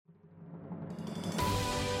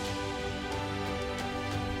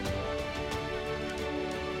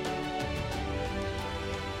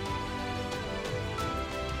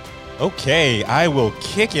Okay, I will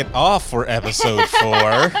kick it off for episode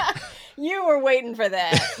 4. You were waiting for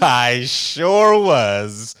that. I sure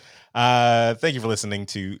was. Thank you for listening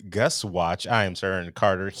to Gus Watch. I am Sir Aaron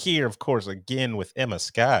Carter here, of course, again with Emma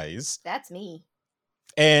Skies. That's me.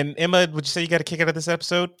 And Emma, would you say you got a kick out of this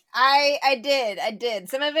episode? I did.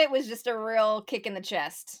 Some of it was just a real kick in the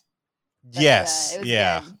chest. But, yes, it was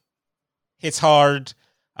yeah. good. It's hard,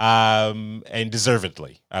 and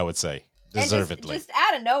deservedly, I would say. Deservedly. And just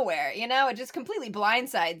out of nowhere, it just completely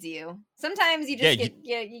blindsides you. Sometimes you just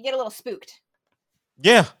you get a little spooked.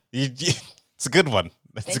 Yeah, it's a good one.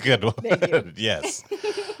 That's a good one. Thank you. Yes.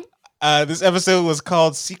 This episode was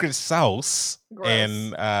called Secret Sauce. Gross.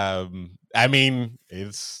 And I mean,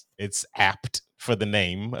 it's apt for the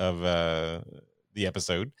name of the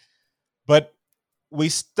episode. But we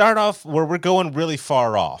start off where we're going really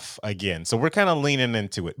far off again. So we're kind of leaning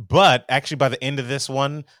into it. But actually, by the end of this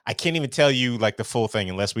one, I can't even tell you like the full thing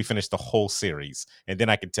unless we finish the whole series. And then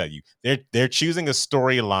I can tell you. They're choosing a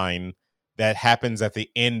storyline that happens at the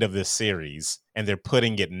end of the series, and they're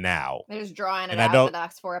putting it now. They're just drawing it And out the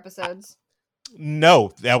next 4 episodes.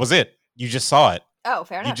 No, that was it. You just saw it. Oh,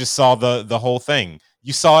 fair enough. You just saw the whole thing.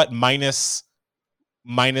 You saw it minus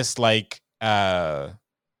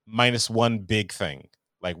one big thing,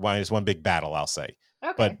 like minus one big battle, I'll say.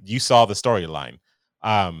 Okay. But you saw the storyline.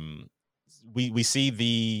 We see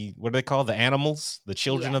the, what do they call the animals, the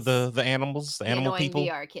children of the animals, the animal people,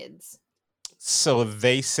 VR kids. So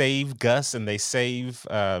they save Gus and they save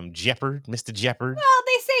Jeopard, Mr. Jeopard. Well,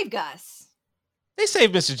 they save Gus. They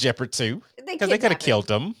save Mr. Jeopard too, because they could have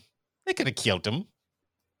killed him. They could have killed him.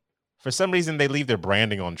 For some reason, they leave their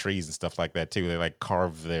branding on trees and stuff like that too. They like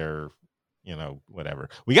carve their, whatever.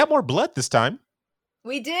 We got more blood this time.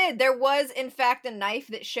 We did. There was, in fact, a knife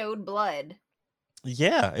that showed blood.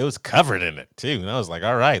 Yeah, it was covered in it too, and I was like,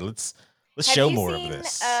 "All right, let's show more of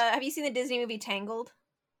this." Have you seen the Disney movie Tangled?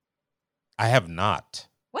 I have not.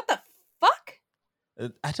 What the fuck?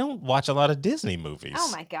 I don't watch a lot of Disney movies.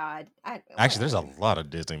 Oh my god! Actually, there's a lot of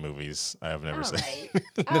Disney movies I have never seen.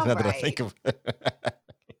 All Now that I right. think of it.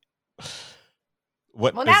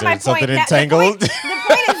 What, well, is now there my something point, entangled? The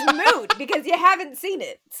point is moot because you haven't seen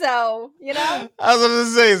it. So, I was going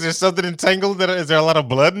to say, is there something entangled? Is there a lot of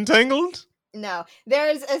blood entangled? No.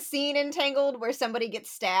 There's a scene in Tangled where somebody gets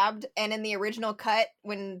stabbed, and in the original cut,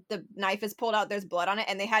 when the knife is pulled out, there's blood on it,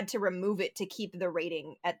 and they had to remove it to keep the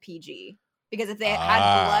rating at PG. Because if they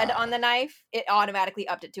had blood on the knife, it automatically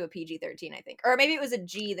upped it to a PG-13, I think. Or maybe it was a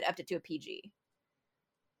G that upped it to a PG.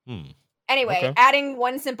 Anyway, Okay. adding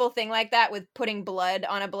one simple thing like that with putting blood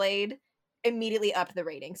on a blade immediately upped the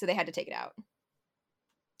rating, so they had to take it out.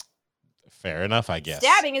 Fair enough, I guess.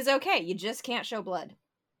 Stabbing is okay, you just can't show blood.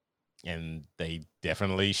 And they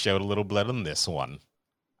definitely showed a little blood on this one.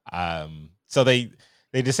 So they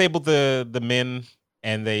disabled the men,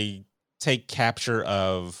 and they take capture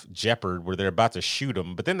of Jeopard where they're about to shoot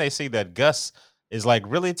him, but then they see that Gus is like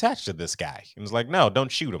really attached to this guy, and it's like, no,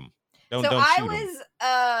 don't shoot him. Don't shoot him.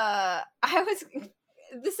 I was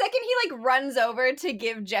the second he like runs over to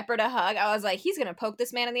give Jeopard a hug, I was like, he's gonna poke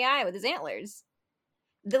this man in the eye with his antlers.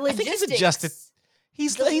 The I think logistics.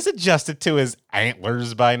 he's adjusted to his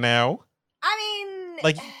antlers by now. I mean,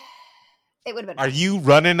 like, it would have been. Are you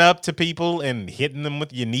running up to people and hitting them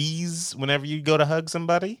with your knees whenever you go to hug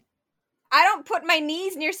somebody? I don't put my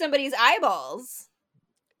knees near somebody's eyeballs.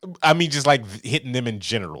 I mean, just like hitting them in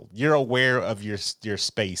general. You're aware of your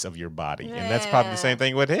space of your body, and that's probably the same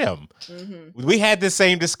thing with him. Mm-hmm. We had the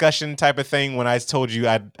same discussion type of thing when I told you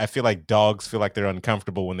I feel like dogs feel like they're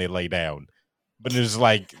uncomfortable when they lay down, but it's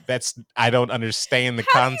like I don't understand the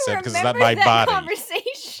concept because it's not my body.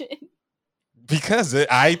 Conversation. Because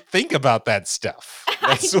I think about that stuff.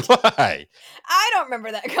 That's why. I don't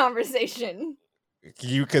remember that conversation.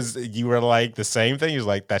 Because you were like the same thing. You was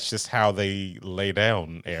like, that's just how they lay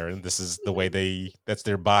down, Aaron. This is the way that's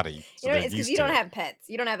their body. So it's because you don't have pets.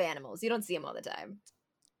 You don't have animals. You don't see them all the time.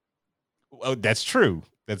 Oh, that's true.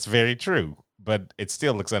 That's very true. But it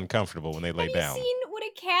still looks uncomfortable when they lay down. Have you seen what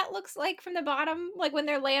a cat looks like from the bottom? Like when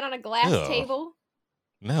they're laying on a glass table?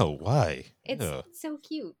 No, why? It's so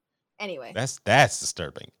cute. Anyway. That's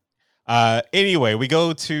disturbing. Anyway, we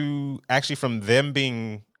go to actually from them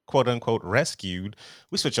being quote unquote rescued,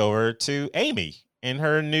 we switch over to Amy and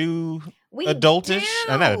her new not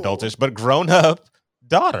adultish, but grown up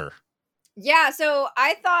daughter. Yeah, so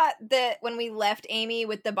I thought that when we left Amy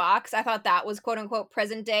with the box, I thought that was quote unquote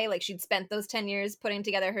present day. Like she'd spent those 10 years putting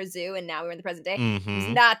together her zoo, and now we're in the present day.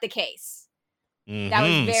 It's not the case. That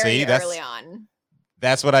was very early on.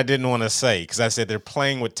 That's what I didn't want to say, because I said they're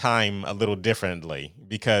playing with time a little differently,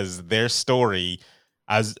 because their story,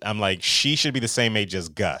 I'm like, she should be the same age as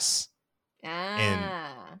Gus.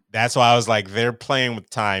 That's why I was like, they're playing with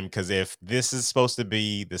time, because if this is supposed to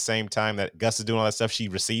be the same time that Gus is doing all that stuff, she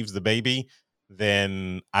receives the baby,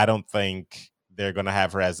 then I don't think they're going to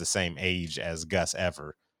have her as the same age as Gus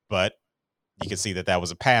ever. But you can see that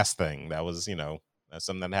was a past thing. That was, that's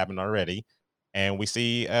something that happened already. And we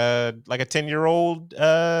see like a 10-year-old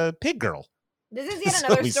pig girl. This is yet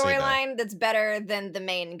another storyline that's better than the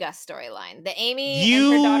main Gus storyline. The Amy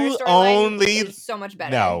and her daughter storyline is so much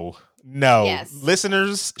better. No. Yes.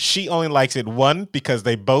 Listeners, she only likes it, 1, because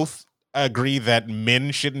they both agree that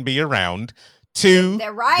men shouldn't be around. 2,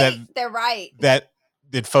 they're right. They're right. That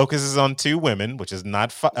it focuses on 2 women, which is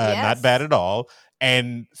not not bad at all.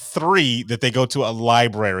 And 3, that they go to a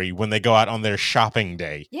library when they go out on their shopping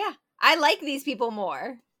day. Yeah, I like these people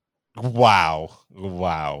more. Wow.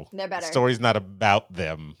 They're better. The story's not about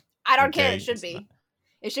them. I don't care. It should be.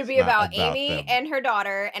 It should be about Amy and her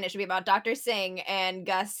daughter, and it should be about Dr. Singh, and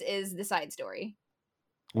Gus is the side story.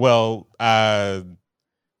 Well,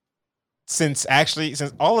 since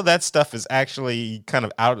all of that stuff is actually kind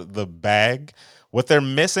of out of the bag, what they're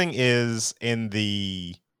missing is in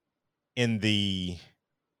the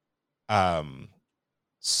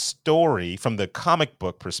story from the comic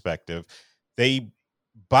book perspective,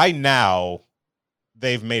 by now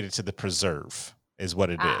they've made it to the preserve, is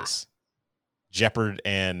what it is. Jeopard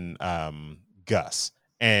and Gus.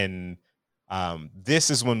 And this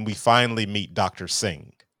is when we finally meet Dr.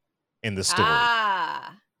 Singh in the story.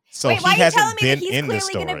 So wait, why he are you hasn't telling me been that he's in the clearly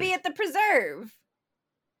story. going to be at the preserve?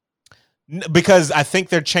 Because I think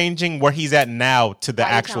they're changing where he's at now to the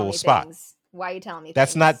actual spot. Why are you telling me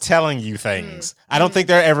That's things? not telling you things. I don't think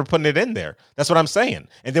they're ever putting it in there. That's what I'm saying.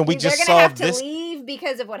 And then we just saw they're gonna have to leave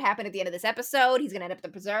because of what happened at the end of this episode. He's gonna end up at the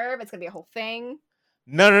preserve. It's gonna be a whole thing.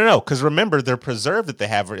 No. Because remember, their preserve that they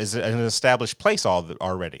have is an established place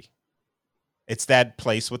already. It's that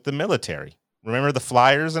place with the military. Remember the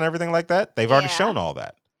flyers and everything like that? They've already shown all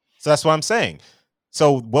that. So that's what I'm saying.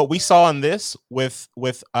 So what we saw in this with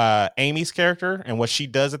Amy's character and what she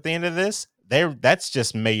does at the end of this, that's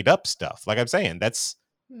just made up stuff. Like I'm saying, they're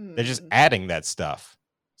just adding that stuff.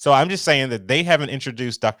 So I'm just saying that they haven't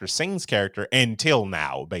introduced Dr. Singh's character until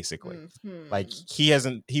now, basically. Like he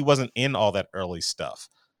wasn't in all that early stuff.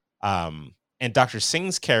 And Dr.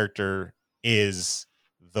 Singh's character is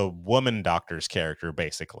the woman doctor's character,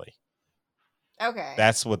 basically. Okay.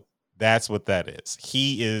 That's what that is.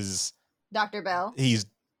 He is Dr. Bell. He's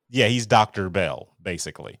Dr. Bell,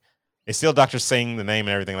 basically. It's still Dr. Singh, the name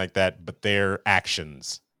and everything like that, but their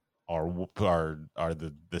actions are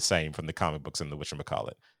the same from the comic books and the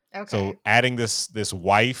whatchamacallit. Okay. So adding this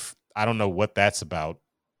wife, I don't know what that's about.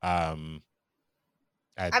 We know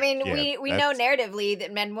narratively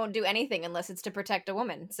that men won't do anything unless it's to protect a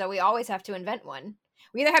woman. So we always have to invent one.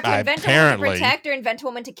 We either have to invent a woman to protect or invent a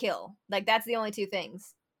woman to kill. Like, that's the only 2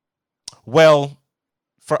 things. Well,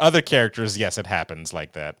 for other characters, yes, it happens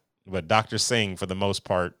like that. But Dr. Singh, for the most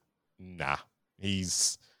part, nah.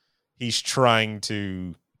 He's trying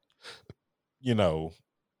to,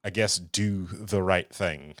 I guess, do the right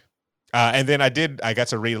thing. And then I got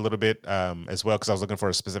to read a little bit as well, because I was looking for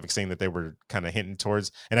a specific scene that they were kind of hinting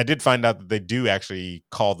towards. And I did find out that they do actually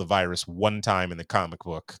call the virus one time in the comic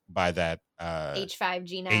book by that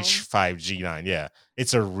H5G9. H5G9, yeah.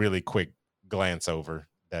 It's a really quick glance over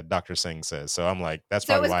that Dr. Singh says. So I'm like, that's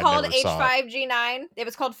probably why I never saw it. So it was called H5G9? It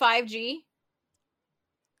was called 5G?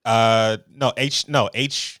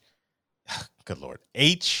 Good Lord.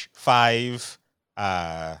 H5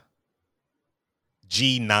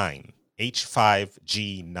 G9.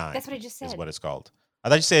 H5G9. That's what I just said. Is what it's called. I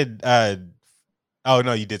thought you said oh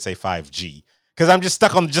no, you did say 5G. Because I'm just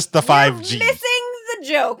stuck on just the 5G. You're missing the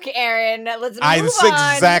joke, Aaron. Let's move on.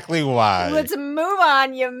 That's exactly why. Let's move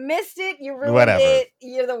on. You missed it. You ruined it.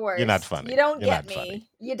 You're the worst. You're not funny. You don't get me.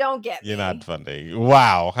 You don't get me. You're not funny.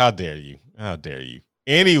 Wow. How dare you? How dare you?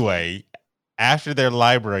 Anyway, after their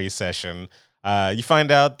library session, you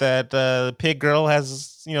find out that Pig Girl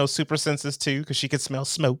has, super senses too, because she could smell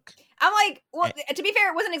smoke. I'm like, well, to be fair,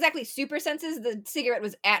 it wasn't exactly super senses. The cigarette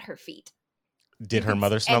was at her feet. Did her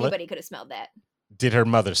mother smell it? Anybody could have smelled that. Did her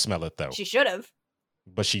mother smell it, though? She should have.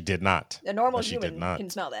 But she did not. A normal human can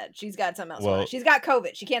smell that. She's got something else on it. She's got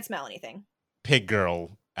COVID. She can't smell anything. Pig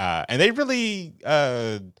Girl. And they really,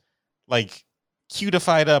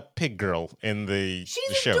 cutified up Pig Girl in the show.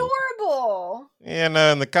 She's adorable. Yeah,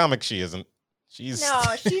 no, in the comic she isn't. She's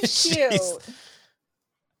cute.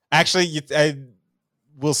 Actually,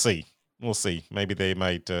 we'll see. We'll see. Maybe they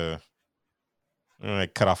might cut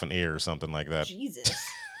off an ear or something like that. Jesus.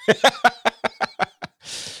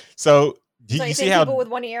 So you see think how people with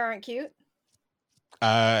one ear aren't cute?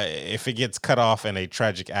 If it gets cut off in a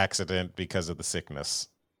tragic accident because of the sickness,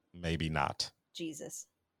 maybe not. Jesus.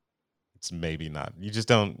 It's maybe not. You just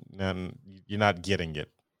don't. You're not getting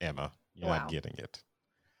it, Emma. You're Wow. not getting it.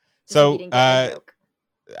 Just like you So, didn't get the joke.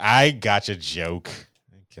 I got your joke.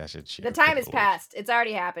 The time has passed. It's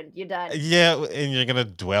already happened. You're done. Yeah, and you're gonna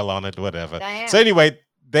dwell on it, whatever. I am. So anyway,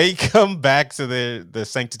 they come back to the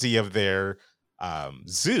sanctity of their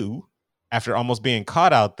zoo after almost being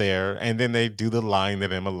caught out there, and then they do the line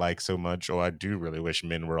that Emma likes so much. Oh, I do really wish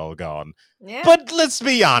men were all gone. Yeah. But let's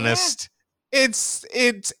be honest, it's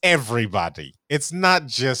everybody. It's not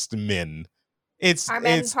just men. Are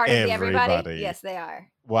men part of the everybody? everybody. Yes, they are.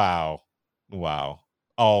 Wow.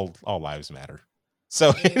 All lives matter.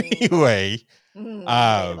 So anyway,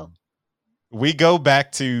 we go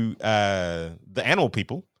back to the animal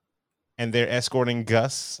people, and they're escorting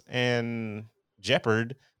Gus and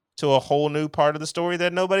Jeopard to a whole new part of the story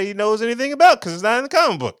that nobody knows anything about because it's not in the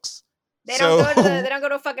comic books. They don't go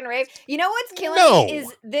to a fucking rave. You know what's killing me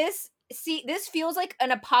is this. See, this feels like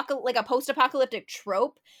a post-apocalyptic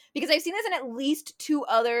trope because I've seen this in at least 2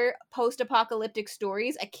 other post-apocalyptic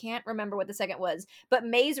stories. I can't remember what the second was, but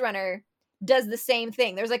Maze Runner does the same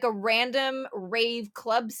thing. There's like a random rave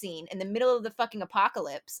club scene in the middle of the fucking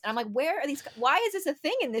apocalypse, and I'm like, where are these? Why is this a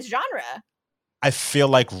thing in this genre? I feel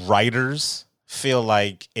like writers feel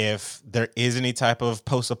like if there is any type of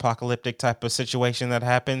post-apocalyptic type of situation that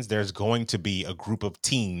happens, there's going to be a group of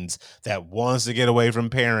teens that wants to get away from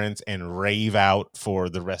parents and rave out for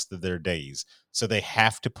the rest of their days. So they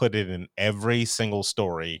have to put it in every single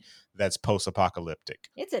story that's post-apocalyptic.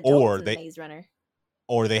 It's adults in Maze Runner.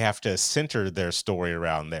 Or they have to center their story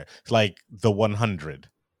around there. Like the 100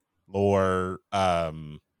 or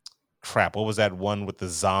crap, what was that one with the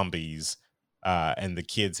zombies? And the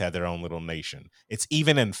kids had their own little nation. It's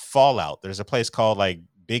even in Fallout. There's a place called like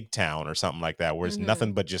Big Town or something like that, where it's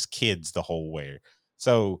nothing but just kids the whole way.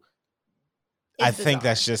 So I think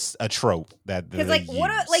that's just a trope that because like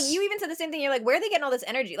you even said the same thing. You're like, where are they getting all this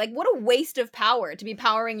energy? Like, what a waste of power to be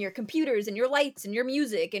powering your computers and your lights and your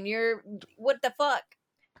music and your what the fuck.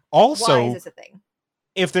 Also, why is this a thing?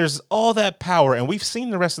 If there's all that power, and we've seen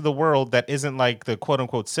the rest of the world that isn't like the quote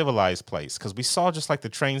unquote civilized place, because we saw just like the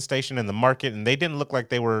train station and the market, and they didn't look like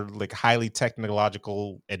they were like highly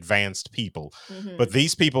technological advanced people. But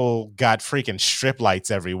these people got freaking strip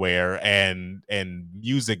lights everywhere and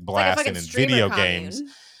music blasting and video games.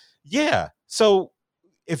 Yeah. So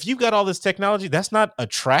if you got all this technology, that's not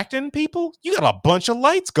attracting people. You got a bunch of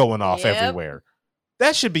lights going off everywhere.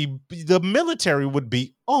 That should be, the military would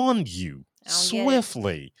be on you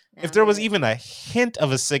swiftly. If there was even a hint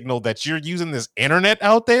of a signal that you're using this internet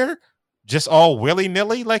out there, just all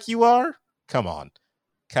willy-nilly like you are, come on.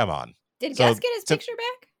 Did Gus get his picture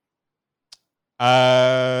back?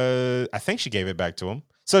 I think she gave it back to him.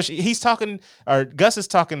 So Gus is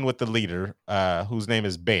talking with the leader, whose name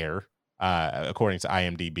is Bear, according to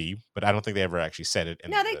IMDb, but I don't think they ever actually said it.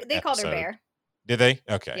 No, they called her Bear. Did they?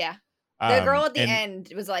 Okay. Yeah. The girl at the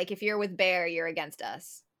end was like, if you're with Bear, you're against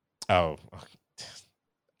us. Oh,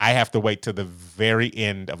 I have to wait till the very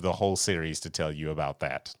end of the whole series to tell you about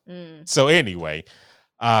that. So anyway,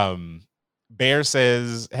 Bear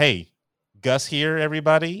says, hey, Gus here,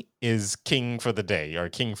 everybody, is king for the day or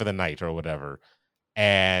king for the night or whatever.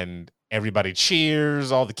 And everybody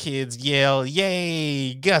cheers. All the kids yell,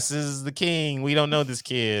 yay, Gus is the king. We don't know this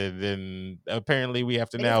kid. And apparently we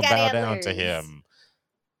have to now bow down to him.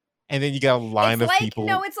 And then you got a line of people.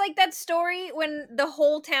 No, it's like that story when the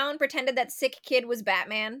whole town pretended that sick kid was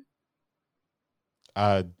Batman.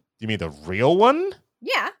 You mean the real one?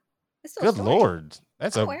 Yeah. Good Lord.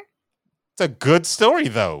 It's a good story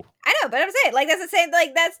though. I know, but I'm saying like that's the same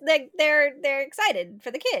that's they're excited for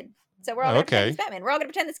the kid. So we're all gonna pretend he's Batman. We're all gonna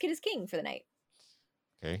pretend this kid is king for the night.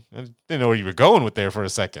 Okay. I didn't know where you were going with there for a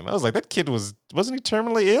second. I was like, that kid wasn't he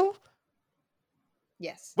terminally ill?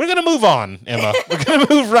 Yes. We're going to move on, Emma. We're going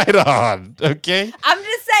to move right on, okay? I'm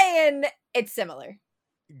just saying it's similar.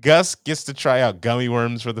 Gus gets to try out gummy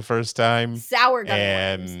worms for the first time. Sour gummy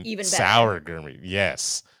worms, even better. Sour gummy,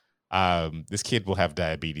 yes. This kid will have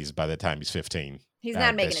diabetes by the time he's 15. He's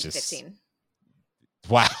not making it to 15.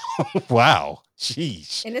 Wow. Wow.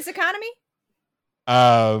 Sheesh. In this economy?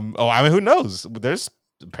 I mean, who knows? There's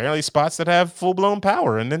apparently spots that have full-blown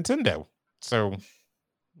power in Nintendo. So,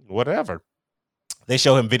 whatever. They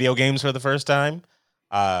show him video games for the first time.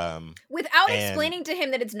 Without explaining to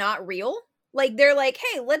him that it's not real. Like, they're like,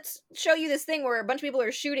 hey, let's show you this thing where a bunch of people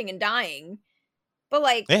are shooting and dying. But,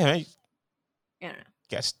 like... Yeah, I don't know.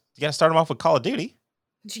 You gotta start him off with Call of Duty.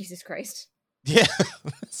 Jesus Christ. Yeah,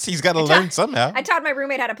 he's got to learn somehow. I taught my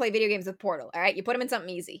roommate how to play video games with Portal. All right, you put him in something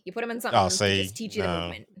easy. You put him in something to just teach you the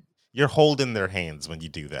movement. You're holding their hands when you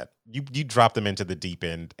do that. You drop them into the deep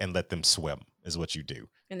end and let them swim is what you do.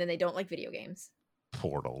 And then they don't like video games.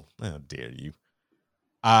 Portal, how dare you?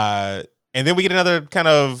 And then we get another kind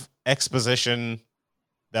of exposition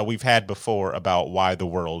that we've had before about why the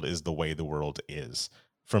world is the way the world is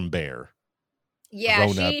from Bear. Yeah,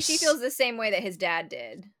 she feels the same way that his dad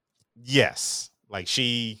did. Yes, like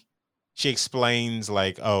she explains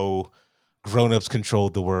like, oh, grown-ups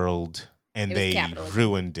controlled the world and they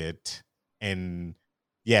ruined it, and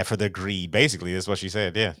yeah, for their greed. Basically, that's what she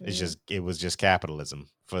said. Yeah, it was just capitalism.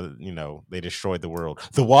 For they destroyed the world.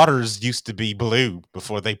 The waters used to be blue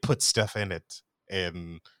before they put stuff in it,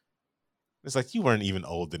 and it's like you weren't even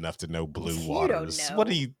old enough to know blue waters. Don't know. What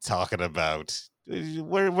are you talking about?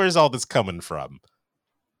 Where's all this coming from?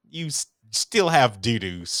 You still have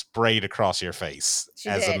doo-doo sprayed across your face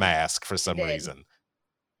as a mask for some reason.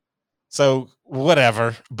 So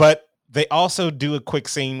whatever. But they also do a quick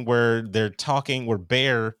scene where they're talking, where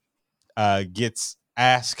Bear gets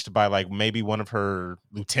asked by like maybe one of her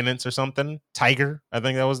lieutenants or something. Tiger, I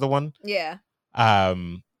think that was the one. Yeah.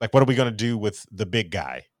 Like, what are we gonna do with the big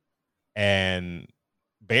guy? And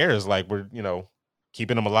Bear is like, we're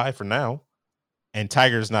keeping him alive for now. And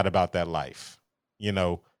Tiger's not about that life.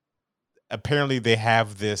 Apparently they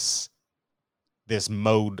have this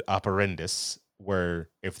mode operandus where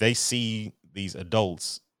if they see these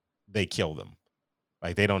adults, they kill them.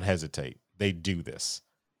 Like, they don't hesitate. They do this.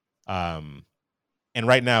 And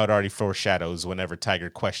right now it already foreshadows whenever Tiger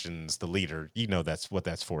questions the leader,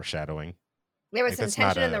 that's foreshadowing. There was some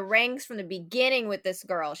tension in the ranks from the beginning with this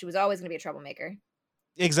girl. She was always going to be a troublemaker.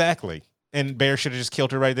 Exactly. And Bear should have just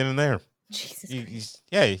killed her right then and there. Jesus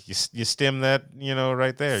you stem that,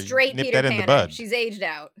 right there. Straight nip Peter that Panner. In the bud. She's aged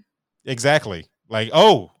out. Exactly. Like,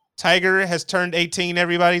 oh, Tiger has turned 18,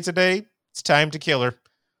 everybody, today. It's time to kill her.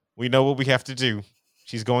 We know what we have to do.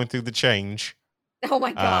 She's going through the change. Oh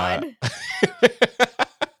my God.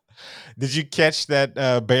 Did you catch that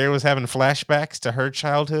Bear was having flashbacks to her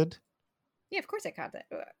childhood? Yeah, of course I caught that.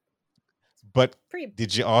 But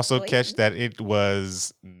did you also catch that it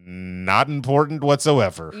was not important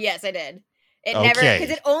whatsoever? Yes, I did. It never, because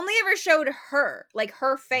it only ever showed her, like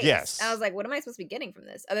her face. Yes. I was like, what am I supposed to be getting from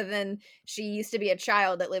this? Other than she used to be a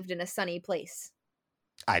child that lived in a sunny place.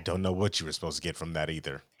 I don't know what you were supposed to get from that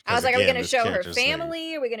either. I was like, are we going to show her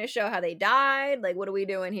family? Are we going to show how they died? Like, what are we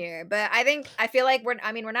doing here? But I feel like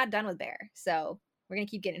we're not done with Bear. So we're going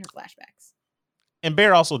to keep getting her flashbacks. And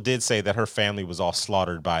Bear also did say that her family was all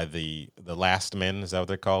slaughtered by the last men. Is that what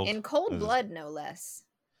they're called? In cold blood, no less.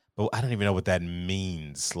 But I don't even know what that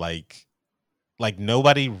means. Like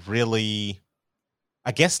nobody really.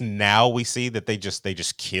 I guess now we see that they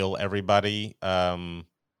just kill everybody. That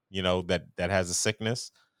has a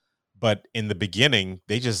sickness. But in the beginning,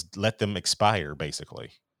 they just let them expire,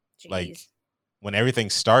 basically. Jeez. Like when everything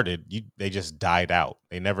started, they just died out.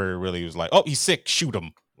 They never really was like, oh, he's sick, shoot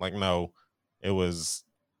him. Like, no. It was,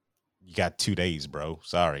 you got 2 days, bro.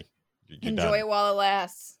 Sorry. You're Enjoy it while it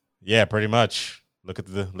lasts. Yeah, pretty much. Look at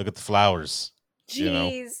the flowers.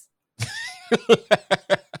 Jeez.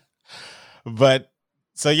 But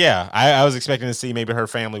so yeah, I was expecting to see maybe her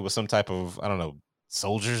family was some type of, I don't know,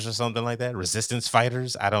 soldiers or something like that, resistance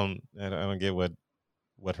fighters. I don't get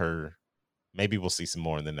what her. Maybe we'll see some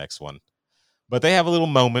more in the next one. But they have a little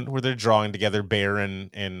moment where they're drawing together, Bear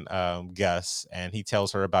and Gus, and he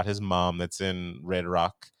tells her about his mom that's in Red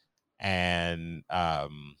Rock, and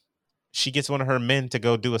she gets one of her men to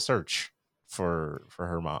go do a search for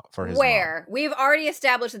her mom, for his mom. We've already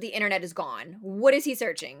established that the internet is gone. What is he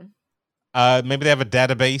searching? Maybe they have a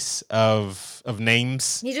database of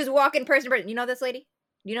names. He's just walking person to person. You know this lady?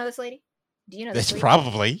 Do you know this lady? Do you know this lady?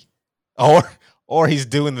 Probably. Or he's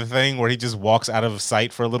doing the thing where he just walks out of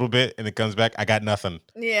sight for a little bit and it comes back. I got nothing.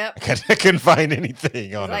 Yeah. I couldn't find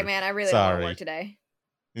anything on it. Like, man, I really don't want to work today.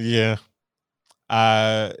 Yeah.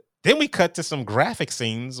 Then we cut to some graphic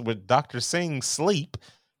scenes with Dr. Singh sleep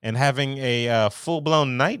and having a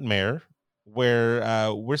full-blown nightmare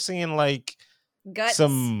where we're seeing like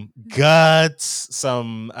some guts,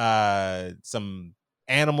 some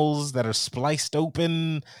animals that are spliced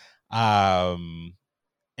open.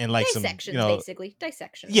 And like dissections, basically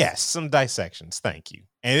dissections. Yes, some dissections. Thank you.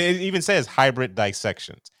 And it even says hybrid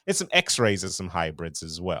dissections. It's some X-rays of some hybrids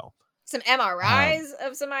as well. Some MRIs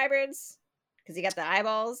of some hybrids because you got the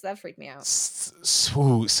eyeballs. That freaked me out.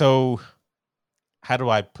 So how do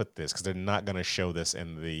I put this? Because they're not going to show this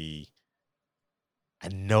in the. I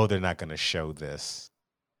know they're not going to show this.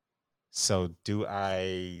 So do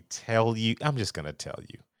I tell you? I'm just going to tell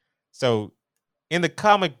you. So in the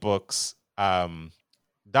comic books,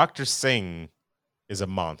 Dr. Singh is a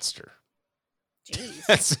monster. Jeez.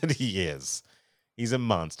 That's what he is. He's a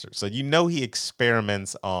monster. So he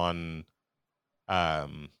experiments on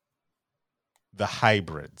the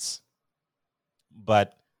hybrids.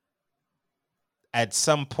 But at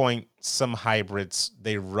some point, some hybrids,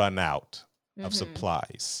 they run out of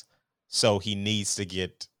supplies. So he needs to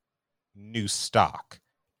get new stock.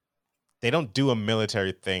 They don't do a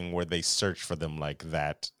military thing where they search for them like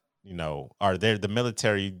that. Are there the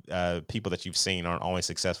military people that you've seen aren't always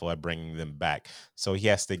successful at bringing them back. So he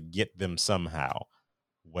has to get them somehow.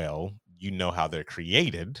 Well, you know how they're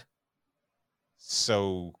created.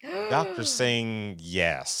 So Dr. Singh,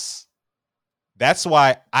 yes. That's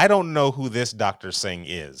why I don't know who this Dr. Singh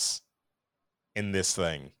is in this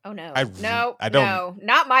thing. Oh, no. I don't. No,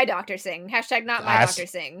 not my Dr. Singh. Hashtag not my Dr.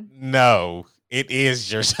 Singh. No, it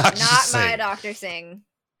is your Dr. Singh. Not my Dr. Singh.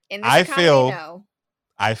 In this economy, no.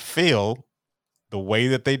 I feel the way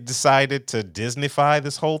that they decided to Disneyfy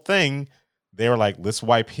this whole thing, they were like, let's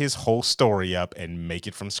wipe his whole story up and make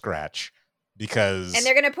it from scratch. And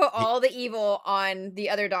they're going to put all the evil on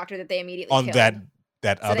the other doctor that they immediately on killed.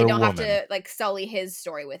 that so other they don't woman. have to sully his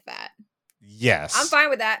story with that. Yes. I'm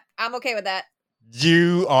fine with that. I'm okay with that.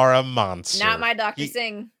 You are a monster. Not my Dr.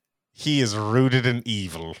 Singh. He is rooted in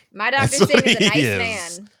evil. My Dr. Singh is a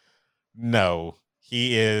nice man. No,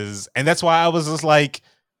 he is. And that's why I was just like,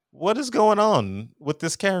 what is going on with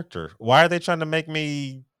this character? Why are they trying to make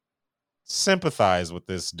me sympathize with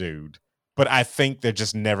this dude? But I think they're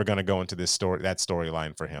just never going to go into that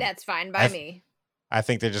storyline for him. That's fine by me. I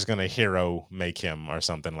think they're just going to hero make him or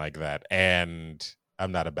something like that. And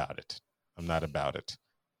I'm not about it.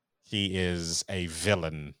 He is a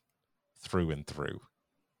villain through and through.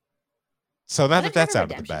 So now that's out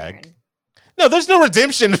of the bag. Aaron. No, there's no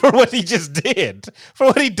redemption for what he just did. For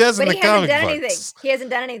what he does in the comic books. He hasn't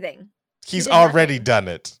done anything. He's already done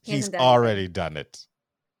it. He's already done it.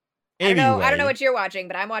 Anyway. I don't know what you're watching,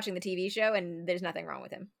 but I'm watching the TV show, and there's nothing wrong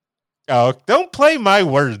with him. Oh, don't play my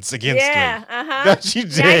words against me. Yeah, uh-huh. Don't you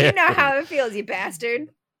dare. Now you know how it feels, you bastard.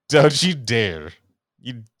 Don't you dare.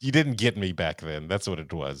 You didn't get me back then. That's what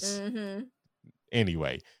it was. Mm-hmm.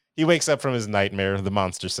 Anyway, he wakes up from his nightmare, the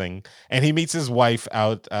monster Singh, and he meets his wife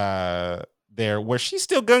out there where she's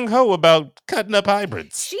still gung-ho about cutting up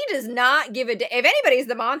hybrids. She does not give a damn. If anybody's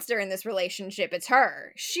the monster in this relationship, it's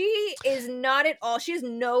her. She is not at all. She has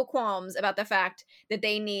no qualms about the fact that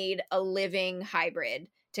they need a living hybrid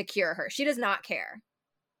to cure her. She does not care.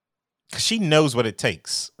 She knows what it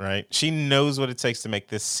takes, right? She knows what it takes to make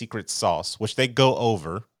this secret sauce, which they go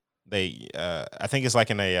over. They, I think it's like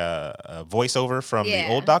in a voiceover from the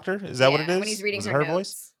old doctor. Is that what it is? When he's reading her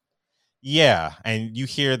voice. Yeah, and you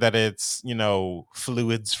hear that it's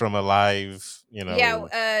fluids from a live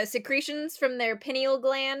secretions from their pineal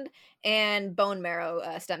gland and bone marrow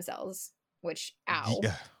stem cells. Which ow.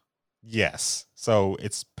 Yeah. Yes, so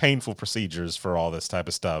it's painful procedures for all this type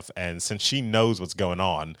of stuff, and since she knows what's going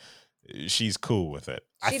on, she's cool with it.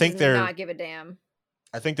 She does not give a damn.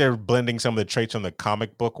 I think they're blending some of the traits from the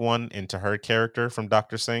comic book one into her character from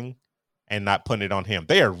Dr. Singh and not putting it on him.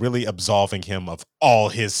 They are really absolving him of all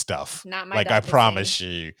his stuff. Not my Like, Dr. I promise Singh.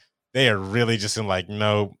 you. They are really just in like,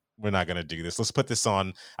 no, we're not going to do this. Let's put this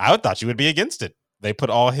on. I thought you would be against it. They put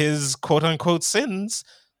all his quote unquote sins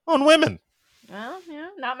on women. Well, yeah,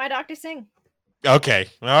 not my Dr. Singh. Okay.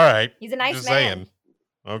 All right. He's a nice just man. Saying.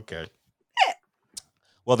 Okay.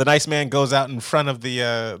 Well, the nice man goes out in front of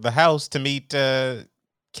the house to meet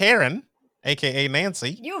Karen, aka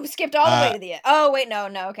Nancy. You skipped all the way to the end. Oh wait, no,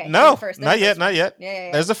 okay. No, first. not yet.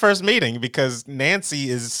 Yeah. There's the first meeting because Nancy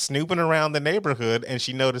is snooping around the neighborhood and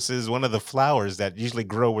she notices one of the flowers that usually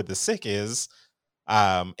grow where the sick is,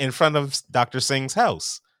 in front of Dr. Singh's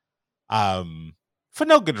house. For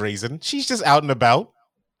no good reason. She's just out and about.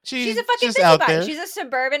 She's a fucking busybody. She's a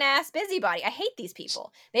suburban ass busybody. I hate these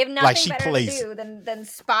people. They have nothing better to do than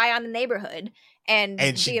spy on the neighborhood and be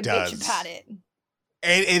a bitch about it.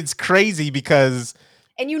 And it's crazy because...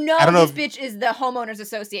 And this bitch is the homeowners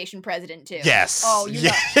association president too. Yes. Oh, know.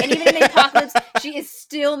 And even in the apocalypse, she is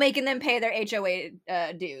still making them pay their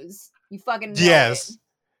HOA dues. You fucking know Yes. It.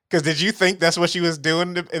 Because did you think that's what she was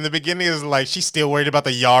doing in the beginning? Is like she's still worried about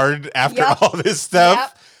the yard after all this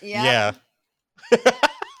stuff? Yep. Yeah.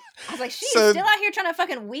 I was like, she's still out here trying to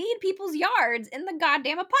fucking weed people's yards in the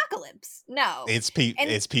goddamn apocalypse. No. It's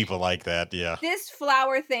people like that, yeah. This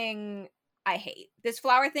flower thing, I hate. This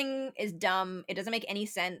flower thing is dumb. It doesn't make any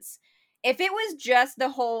sense. If it was just the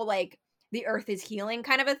whole, like, the earth is healing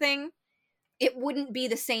kind of a thing, it wouldn't be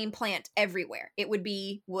the same plant everywhere. It would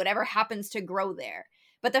be whatever happens to grow there.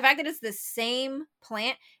 But the fact that it's the same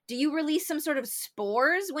plant, do you release some sort of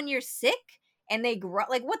spores when you're sick and they grow?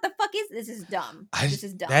 Like, what the fuck is this? Is dumb. This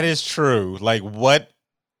is dumb. That is true. Like, what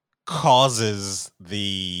causes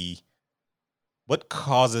the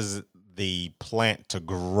plant to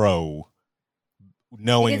grow,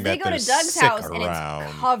 knowing because that they go to Doug's house and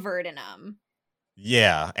it's covered in them.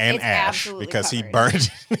 Yeah, and It's ash absolutely because he covered.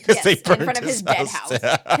 burned because Yes, they burned in front of his dead house,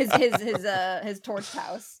 down. his torched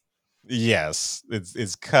house. Yes,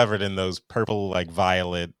 it's covered in those purple, like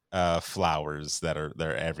violet flowers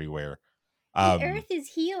they're everywhere. The earth is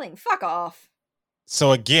healing. Fuck off.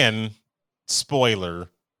 So again, spoiler,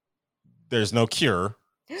 there's no cure.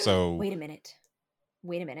 So Wait a minute.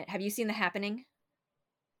 Have you seen The Happening?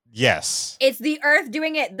 Yes. It's the earth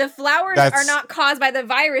doing it. The flowers are not caused by the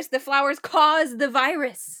virus. The flowers cause the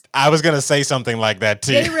virus. I was going to say something like that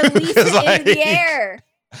too. They release it into the air.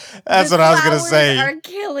 That's what I was going to say. The flowers are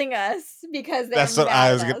killing us because they're That's what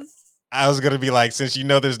I was going to be like, since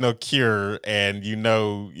there's no cure and you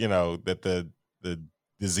know that the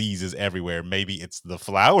disease is everywhere, maybe it's the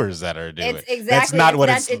flowers that are doing it. Exactly. That's not what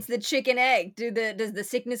it's the chicken egg. Does the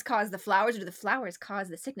sickness cause the flowers or do the flowers cause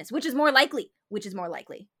the sickness? Which is more likely?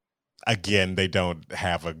 Again, they don't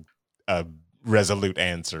have a resolute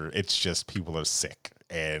answer. It's just people are sick,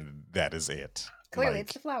 and that is it. Clearly,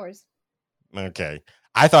 it's the flowers. Okay.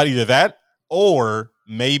 I thought either that or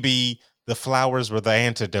maybe the flowers were the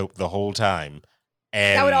antidote the whole time.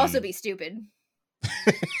 And that would also be stupid.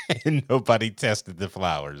 And nobody tested the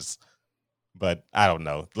flowers. But I don't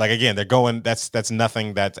know. Like, again, they're going, that's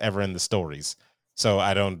nothing that's ever in the stories. So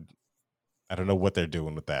I don't know what they're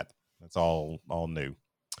doing with that. That's all new.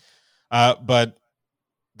 But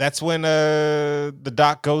that's when the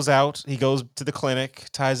doc goes out. He goes to the clinic,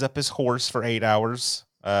 ties up his horse for 8 hours.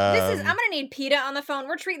 I'm gonna need PETA on the phone.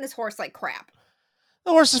 We're treating this horse like crap.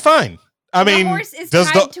 The horse is fine. The horse is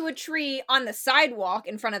tied to a tree on the sidewalk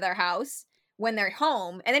in front of their house when they're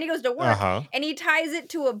home, and then he goes to work and he ties it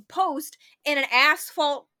to a post in an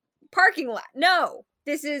asphalt parking lot. No,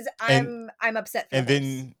 this is I'm upset for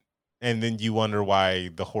this. And then you wonder why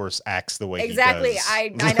the horse acts the way he does. Exactly. I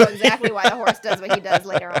know exactly why the horse does what he does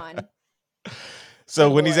later on.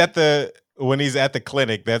 So when he's at the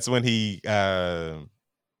clinic, that's when he does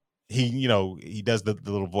the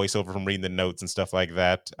little voiceover from reading the notes and stuff like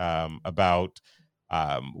that, about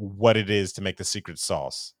what it is to make the secret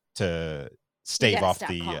sauce to stave off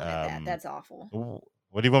the that's awful.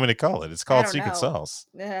 What do you want me to call it? It's called Secret Sauce.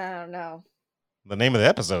 I don't know. The name of the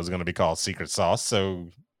episode is going to be called Secret Sauce, so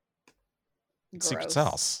Gross. Secret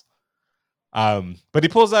Sauce. But he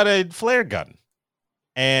pulls out a flare gun,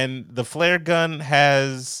 and the flare gun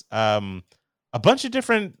has a bunch of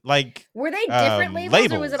different, like, were they different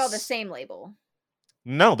labels, or was it all the same label?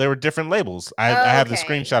 No, they were different labels. I have the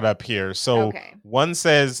screenshot up here. So one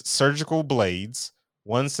says surgical blades,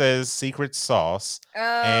 one says secret sauce,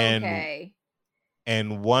 and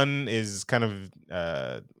one is kind of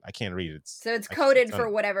I can't read it. So it's coded for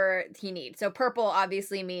whatever he needs. So purple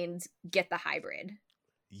obviously means get the hybrid.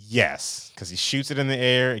 Yes, because he shoots it in the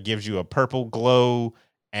air. It gives you a purple glow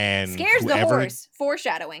and scares the horse.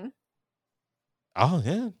 Foreshadowing. Oh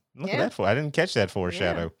yeah, look at that! I didn't catch that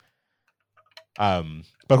foreshadow. Yeah.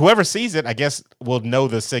 But whoever sees it, I guess, will know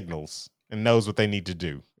the signals and knows what they need to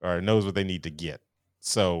do or knows what they need to get.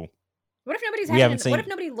 So what if nobody's what if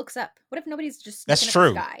nobody looks up? What if nobody's just looking at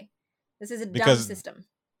the sky? This is a dumb system.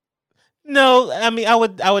 No, I mean, I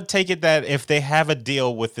would take it that if they have a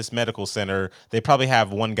deal with this medical center, they probably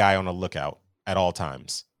have one guy on a lookout at all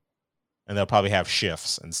times, and they'll probably have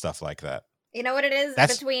shifts and stuff like that. You know what it is?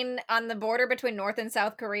 On the border between North and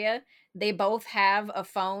South Korea, they both have a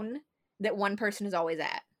phone that one person is always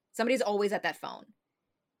at. Somebody's always at that phone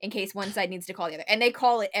in case one side needs to call the other, and they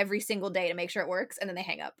call it every single day to make sure it works, and then they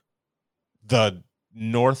hang up. The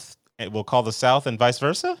North will call the South, and vice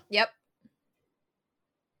versa. Yep.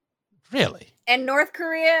 Really? And North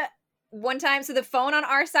Korea, one time, so the phone on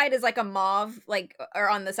our side is like a mauve, or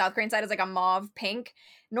on the South Korean side is like a mauve pink.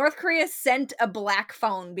 North Korea sent a black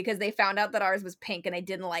phone because they found out that ours was pink and they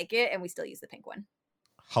didn't like it, and we still use the pink one.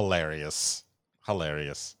 Hilarious.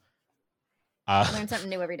 Learn something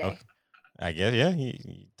new every day. I guess, yeah,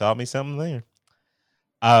 he taught me something there.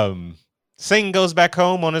 Singh goes back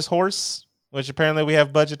home on his horse, which apparently we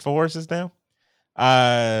have budget for horses now.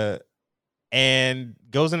 And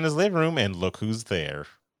goes in his living room, and look who's there.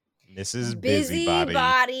 Mrs.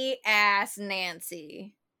 Busybody ass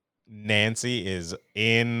Nancy. Nancy is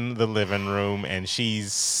in the living room, and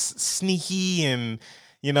she's sneaky, and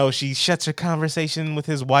she shuts her conversation with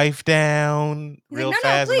his wife down real like,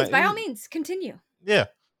 fast. No, please, by all means, continue. Yeah.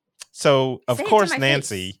 So of course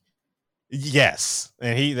Nancy Yes,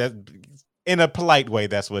 and that in a polite way.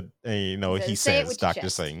 That's what he Say it says, with your Dr.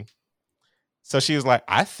 chest. Singh. So she was like,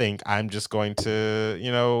 I think I'm just going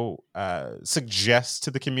to, suggest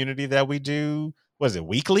to the community that we do, was it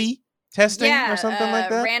weekly testing or something like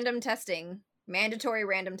that? Random testing, mandatory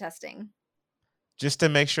random testing. Just to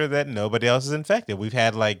make sure that nobody else is infected. We've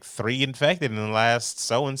had like 3 infected in the last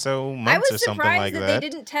so-and-so months or something like that. I was surprised that they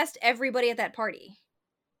didn't test everybody at that party.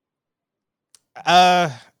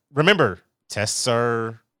 Remember, tests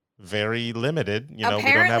are very limited. Apparently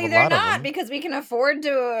we don't have a they're lot not, of them. because we can afford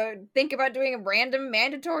to think about doing random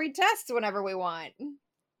mandatory tests whenever we want.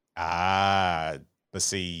 But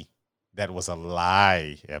see, that was a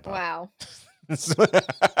lie, Emma. Wow.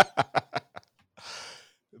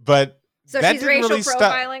 But so she's racial really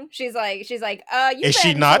profiling. She's like, you've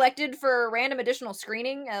been selected for random additional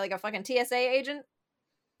screening, like a fucking TSA agent.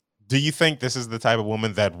 Do you think this is the type of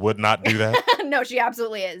woman that would not do that? No, she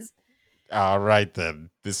absolutely is. All right, then.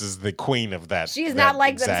 This is the queen of that. She's not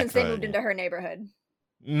like them since they moved into her neighborhood.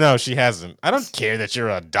 No, she hasn't. I don't care that you're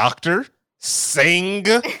a doctor. Sing.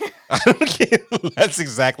 I don't care. That's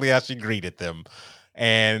exactly how she greeted them.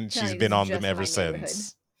 And she's been on them ever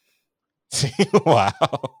since. Wow.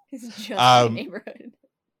 It's just my neighborhood.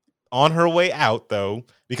 On her way out, though,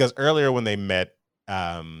 because earlier when they met,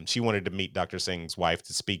 she wanted to meet Dr. Singh's wife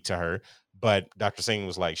to speak to her. But Dr. Singh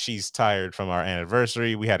was like, she's tired from our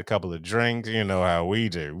anniversary. We had a couple of drinks. You know how we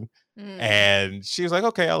do. And she was like,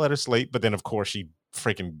 okay, I'll let her sleep. But then, of course, she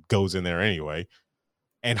freaking goes in there anyway.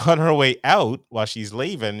 And on her way out, while she's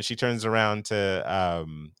leaving, she turns around to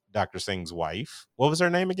Dr. Singh's wife. What was her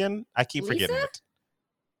name again? I keep forgetting it.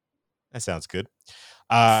 That sounds good.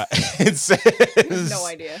 It says, no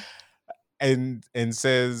idea. And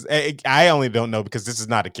says, I only don't know because this is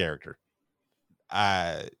not a character.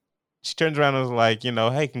 She turns around and was like,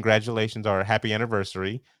 hey, congratulations or happy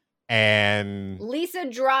anniversary. And Lisa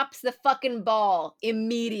drops the fucking ball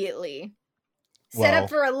immediately. Set up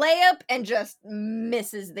for a layup and just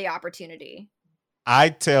misses the opportunity.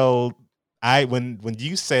 When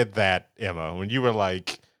you said that, Emma, when you were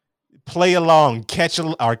like, play along, catch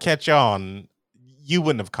on, you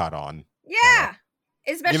wouldn't have caught on. Yeah.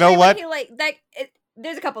 Emma. Especially when he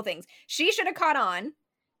there's a couple things. She should have caught on.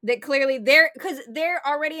 That clearly because they're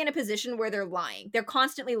already in a position where they're lying. They're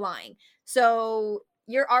constantly lying. So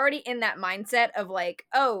you're already in that mindset of like,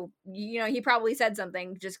 oh, he probably said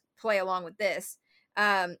something, just play along with this.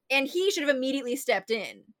 And he should have immediately stepped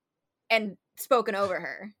in and spoken over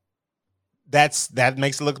her. That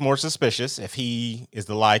makes it look more suspicious if he is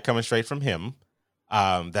the lie coming straight from him.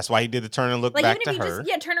 That's why he did the turn and look back to her.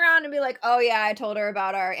 Just turn around and be like, oh yeah, I told her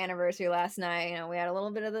about our anniversary last night. We had a little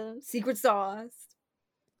bit of the secret sauce.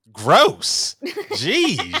 Gross.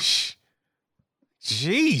 Jeez,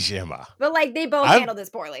 Emma. But they both handled this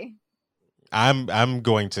poorly. I'm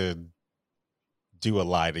going to do a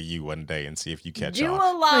lie to you one day and see if you catch on. Do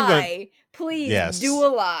a lie. Please, yes. Do a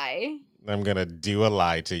lie. I'm going to do a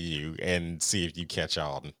lie to you and see if you catch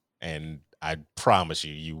on. And I promise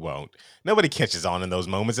you won't. Nobody catches on in those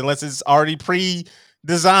moments unless it's already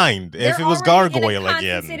pre-designed. If it was Gargoyle again. They're in a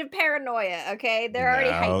constant state of paranoia, okay? They're already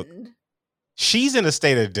heightened. She's in a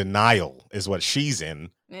state of denial is what she's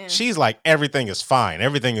in. Yeah. She's like, everything is fine.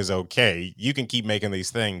 Everything is okay. You can keep making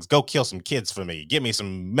these things. Go kill some kids for me. Give me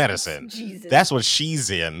some medicine. Jesus. That's what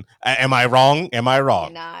she's in. Am I wrong? Am I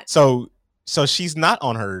wrong? You're not. So she's not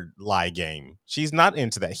on her lie game. She's not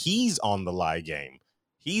into that. He's on the lie game.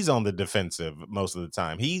 He's on the defensive most of the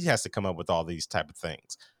time. He has to come up with all these type of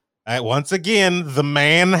things. Once again, the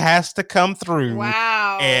man has to come through.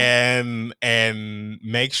 Wow. And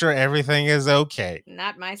make sure everything is okay.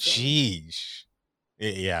 Not my thing. Sheesh.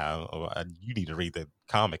 Yeah, you need to read the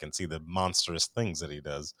comic and see the monstrous things that he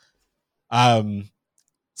does.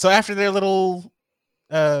 So after their little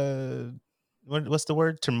what's the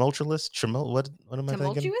word? Tumultuous? What am I thinking?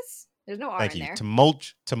 Tumultuous? There's no R Thank in you. there.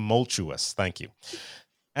 Tumultuous. Thank you.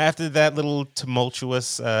 After that little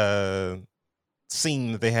tumultuous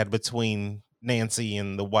scene that they had between Nancy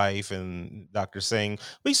and the wife and Dr. Singh,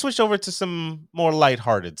 we switch over to some more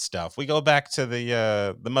lighthearted stuff. We go back to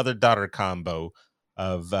the mother-daughter combo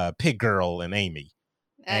of Pig Girl and Amy.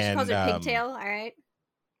 She calls her Pigtail, all right?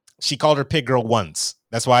 She called her Pig Girl once.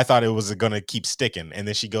 That's why I thought it was going to keep sticking. And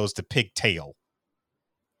then she goes to Pigtail.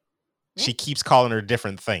 Yeah. She keeps calling her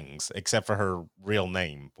different things, except for her real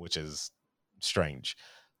name, which is strange.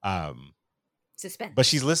 Suspense. But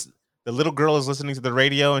she's listening. The little girl is listening to the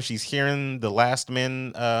radio, and she's hearing the Last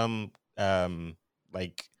Men,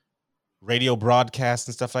 like radio broadcasts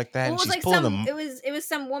and stuff like that. Well, and she's like pulling them. It was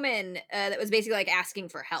some woman that was basically like asking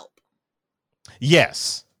for help.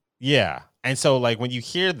 Yes. Yeah. And so, like, when you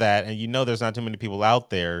hear that and you know there's not too many people out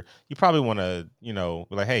there, you probably want to, be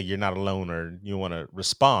like, hey, you're not alone, or you want to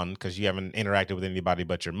respond because you haven't interacted with anybody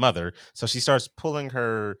but your mother. So she starts pulling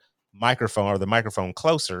her microphone or the microphone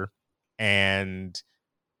closer, and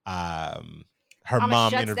her Mama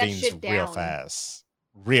mom shuts that intervenes shit down.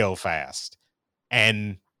 real fast.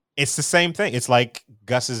 And it's the same thing. It's like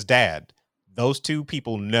Gus's dad. Those two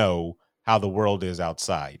people know how the world is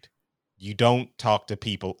outside. You don't talk to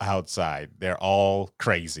people outside. They're all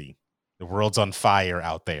crazy. The world's on fire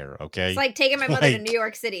out there, okay? It's like taking my mother to New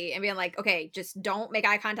York City and being like, okay, just don't make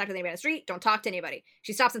eye contact with anybody on the street. Don't talk to anybody.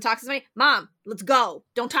 She stops and talks to somebody. Mom, let's go.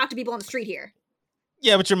 Don't talk to people on the street here.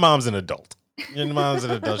 Yeah, but your mom's an adult. Your mom's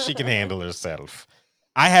an adult. She can handle herself.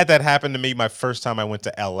 I had that happen to me my first time I went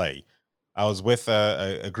to LA. I was with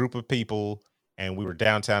a group of people, and we were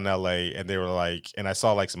downtown LA, and they were like, and I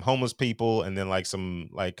saw like some homeless people, and then like some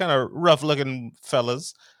like kind of rough looking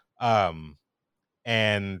fellas.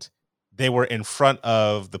 And they were in front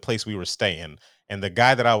of the place we were staying. And the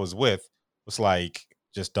guy that I was with was like,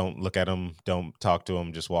 just don't look at him, don't talk to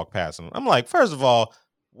him, just walk past him. I'm like, first of all,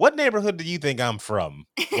 what neighborhood do you think I'm from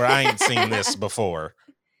where I ain't seen this before?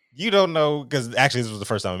 You don't know, because actually this was the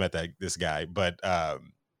first time I met this guy. But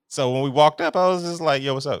so when we walked up, I was just like,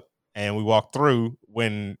 yo, what's up? And we walked through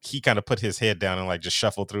when he kind of put his head down and like just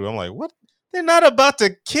shuffled through. I'm like, what? They're not about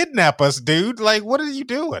to kidnap us, dude. Like, what are you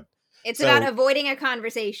doing? It's about avoiding a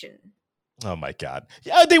conversation. Oh my God.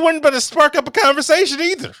 Yeah, they weren't about to spark up a conversation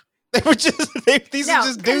either. They were just, these are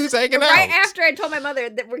just dudes hanging out. Right after I told my mother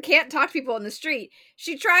that we can't talk to people on the street,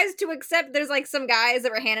 she tries to accept, there's like some guys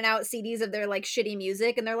that were handing out CDs of their like shitty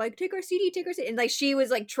music, and they're like, take our CD. And like, she was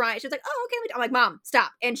like trying, she was like, oh, okay. I'm like, Mom,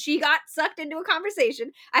 stop. And she got sucked into a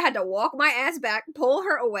conversation. I had to walk my ass back, pull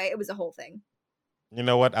her away. It was a whole thing. You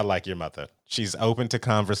know what? I like your mother. She's open to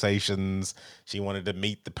conversations. She wanted to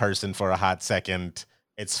meet the person for a hot second.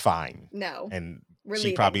 It's fine. No. And we're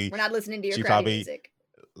we're not listening to your crappy music.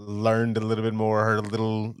 Learned a little bit more, her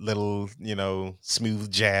little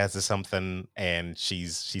smooth jazz or something, and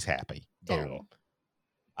she's happy. Boom.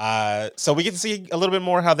 So we get to see a little bit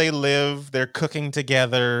more how they live. They're cooking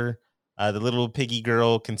together. The little piggy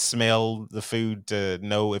girl can smell the food to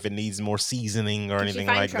know if it needs more seasoning or anything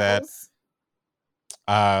like truffles?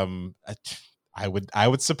 That. I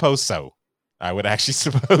would suppose so. I would actually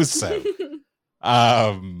suppose so.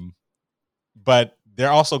 But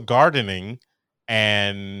they're also gardening,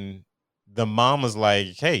 and the mom was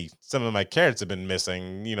like, hey, some of my carrots have been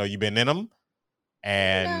missing. You been in them?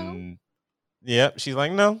 And yep, she's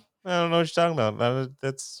like, no, I don't know what you're talking about.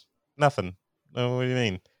 That's nothing. No, what do you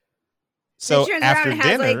mean? So after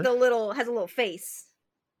dinner, has a little face.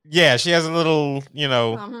 Yeah, she has a little,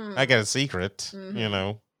 I got a secret,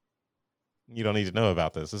 You don't need to know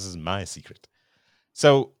about this. This is my secret.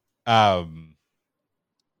 So,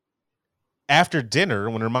 after dinner,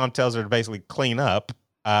 when her mom tells her to basically clean up,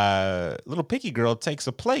 little piggy girl takes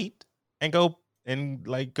a plate and goes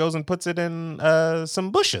and puts it in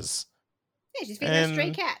some bushes. Yeah, she's feeding a stray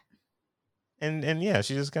cat. And yeah,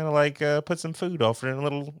 she just kind of like puts some food off her in a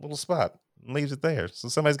little spot and leaves it there. So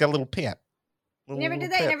somebody's got a little pet. You never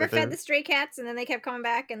did that? You never fed the stray cats and then they kept coming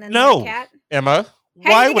back and then no, cat? Emma,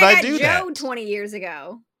 why would I do that? Joe 20 years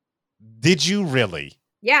ago. Did you really?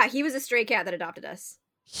 Yeah, he was a stray cat that adopted us.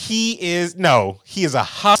 He is a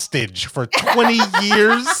hostage for 20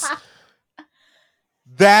 years.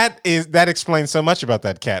 That explains so much about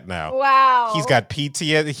that cat now. Wow. He's got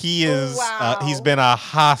PTSD. He is he's been a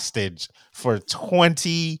hostage for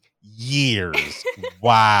 20 years.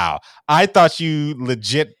 Wow. I thought you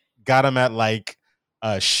legit got him at like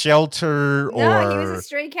a shelter or... No, he was a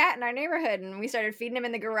stray cat in our neighborhood, and we started feeding him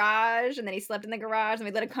in the garage, and then he slept in the garage, and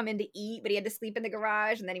we let him come in to eat, but he had to sleep in the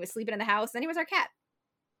garage, and then he was sleeping in the house, and then he was our cat.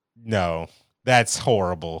 No, that's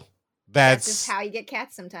horrible. That's just how you get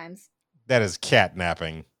cats sometimes. That is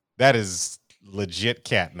catnapping. That is legit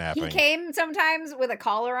catnapping. He came sometimes with a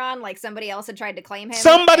collar on, like somebody else had tried to claim him.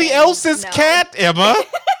 Somebody else's cat, Emma?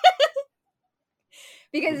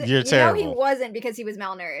 Because you're terrible. He wasn't, because he was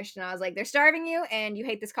malnourished. And I was like, they're starving you and you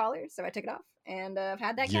hate this collar. So I took it off. And I've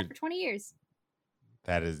had that cat for 20 years.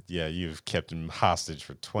 That is, yeah, you've kept him hostage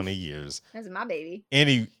for 20 years. That's my baby.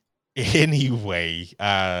 Anyway,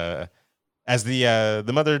 as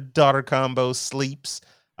the mother-daughter combo sleeps,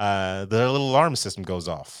 the little alarm system goes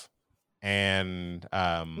off. And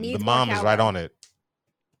the mom is right on it.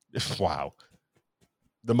 Wow.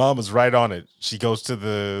 The mom is right on it. She goes to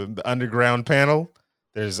the underground panel.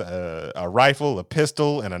 There's a rifle, a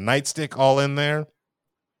pistol, and a nightstick all in there.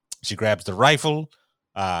 She grabs the rifle,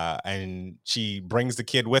 and she brings the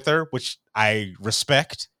kid with her, which I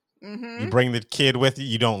respect. You bring the kid with you.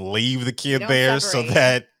 You don't leave the kid there separate. so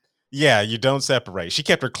that, you don't separate. She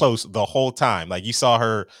kept her close the whole time. Like, you saw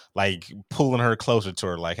her, like, pulling her closer to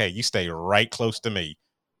her. Like, hey, you stay right close to me.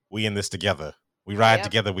 We in this together. We ride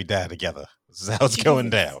together. We die together. This is how it's going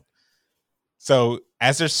down. So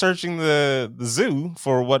as they're searching the zoo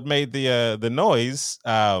for what made the noise,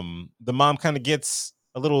 the mom kind of gets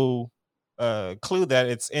a little clue that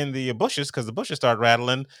it's in the bushes because the bushes start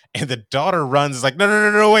rattling, and the daughter runs like,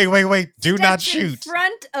 no, wait, do not shoot. In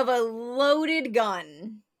front of a loaded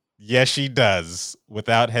gun. Yes, she does,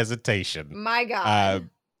 without hesitation. My God.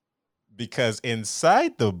 Because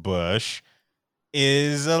inside the bush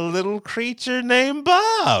is a little creature named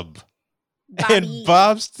Bob. Bobby. And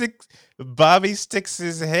Bobby sticks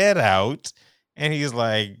his head out, and he's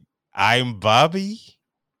like, I'm Bobby.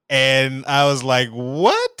 And I was like,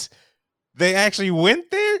 what? They actually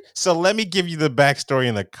went there? So let me give you the backstory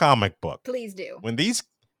in the comic book. Please do. When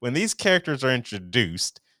these characters are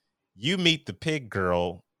introduced, you meet the pig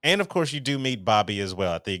girl, and of course you do meet Bobby as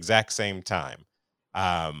well at the exact same time.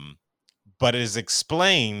 But it is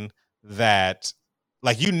explained that,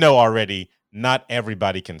 like, already, not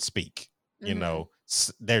everybody can speak. You know,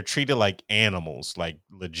 they're treated like animals, like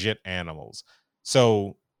legit animals.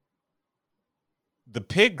 So the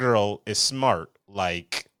pig girl is smart,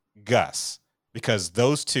 like Gus, because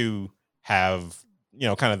those two have,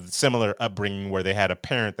 kind of similar upbringing where they had a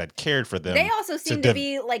parent that cared for them. They also seem to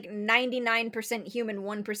be like 99% human,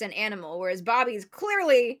 1% animal, whereas Bobby's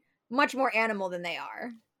clearly much more animal than they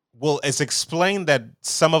are. Well, it's explained that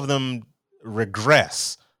some of them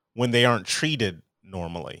regress when they aren't treated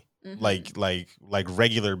normally. Like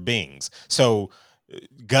regular beings. So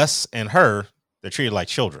Gus and her, they're treated like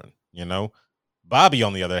children, Bobby,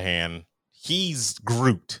 on the other hand, he's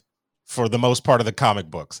Groot for the most part of the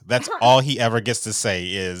comic books. That's all he ever gets to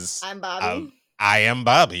say is, I'm Bobby. I am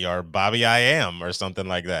Bobby, or Bobby I am, or something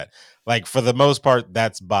like that. Like, for the most part,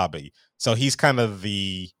 that's Bobby. So he's kind of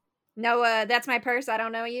the... No, that's my purse. I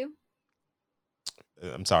don't know you.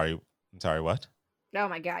 I'm sorry, what? Oh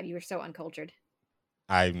my God, you were so uncultured.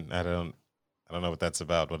 I don't know what that's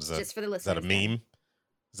about. What is that? Just for the listeners. Is that a meme?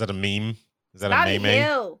 Is that a meme? Is that Bobby a meme?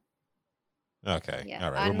 Hill. Okay. Yeah,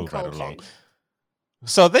 all right. We'll move right along. uncultured.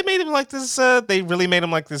 So they made him like this. They really made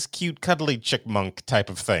him like this cute, cuddly chickmunk type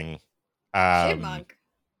of thing. Chipmunk.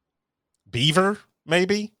 Beaver,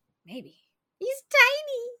 maybe. Maybe. He's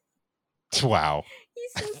tiny. Wow.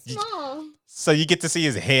 He's so small. So you get to see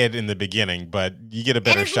his head in the beginning, but you get a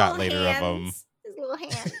better shot later of him. His little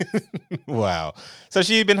hands. Wow. So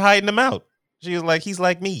she had been hiding him out. She was like, he's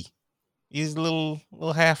like me. He's a little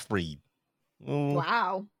half breed.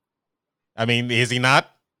 Wow. I mean, is he not?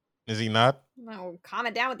 Is he not? No, calm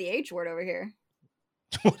it down with the H word over here.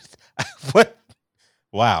 What?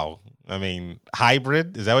 Wow. I mean,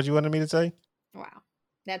 hybrid? Is that what you wanted me to say? Wow.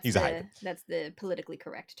 That's the politically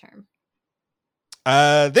correct term.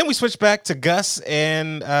 Then we switch back to Gus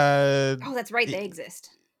and oh, that's right, they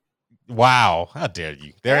exist. Wow, how dare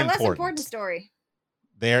you? They're a important. less important story.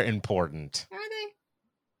 They're important. Are they?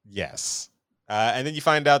 Yes. And then you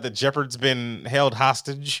find out that Jeopard's been held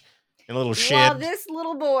hostage in a little shed. While this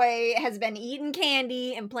little boy has been eating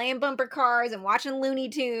candy and playing bumper cars and watching Looney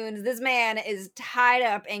Tunes, this man is tied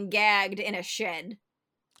up and gagged in a shed.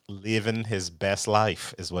 Living his best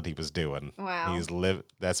life is what he was doing. Wow.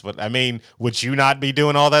 That's what I mean. Would you not be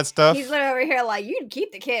doing all that stuff? He's literally over here like, you can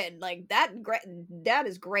keep the kid. Like, that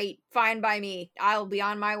is great. Fine by me. I'll be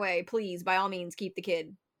on my way. Please, by all means, keep the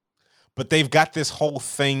kid. But they've got this whole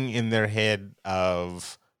thing in their head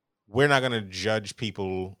of, we're not going to judge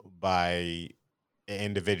people by an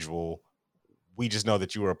individual. We just know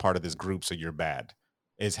that you were a part of this group, so you're bad,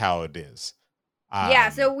 is how it is. Yeah,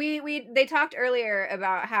 so they talked earlier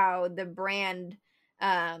about how the brand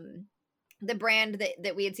that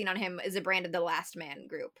we had seen on him is a brand of the Last Man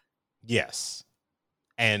group. Yes.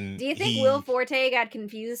 And do you think Will Forte got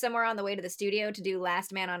confused somewhere on the way to the studio to do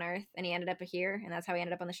Last Man on Earth, and he ended up here, and that's how he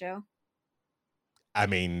ended up on the show? I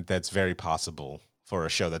mean, that's very possible for a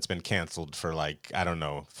show that's been canceled for, like, I don't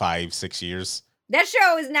know, 5-6 years. That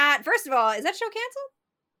show is not. First of all, is that show canceled?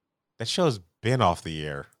 That show's been off the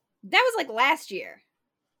air. That was like last year.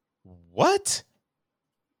 What?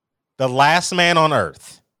 The Last Man on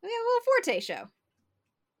Earth. Yeah, Will Forte show.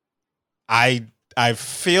 I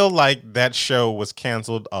feel like that show was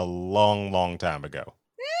canceled a long, long time ago.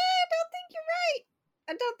 I don't think you're right.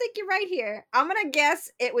 I don't think you're right here. I'm going to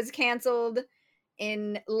guess it was canceled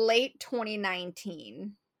in late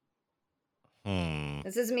 2019.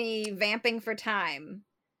 This is me vamping for time.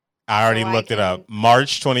 I already looked it up.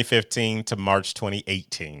 March 2015 to March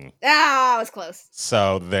 2018. Ah, I was close.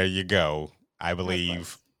 So there you go. I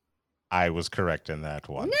believe I was correct in that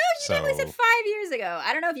one. No, you definitely said 5 years ago.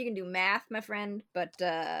 I don't know if you can do math, my friend, but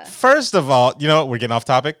first of all, you know what? We're getting off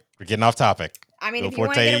topic. I mean, Will if you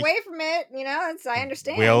want to get away from it, I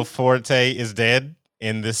understand. Will Forte is dead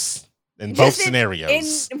in both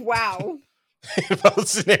scenarios. Wow. In both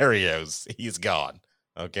scenarios, he's gone.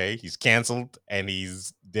 Okay, he's canceled and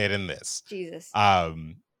he's dead in this. Jesus.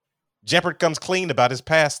 Jeopard comes clean about his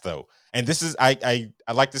past though, and this is I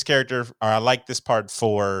like this character, or I like this part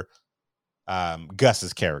for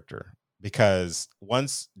Gus's character, because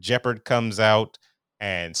once Jeopard comes out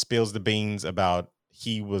and spills the beans about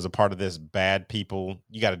he was a part of this bad people,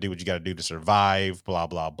 you got to do what you got to do to survive, blah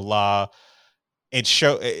blah blah.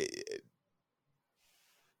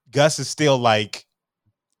 Gus is still like,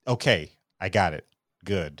 okay, I got it,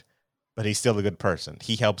 good, but he's still a good person.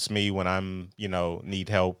 He helps me when I'm need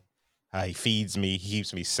help. He feeds me, he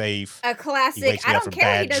keeps me safe. A classic. I don't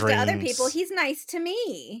care what he does to other people. He's nice to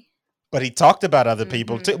me. But he talked about other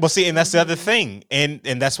people too. Well, see, and that's the other thing, and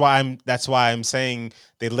that's why I'm saying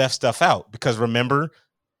they left stuff out, because remember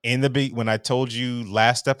when I told you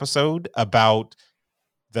last episode about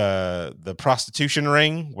the prostitution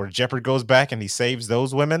ring where Jeopard goes back and he saves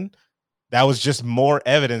those women, that was just more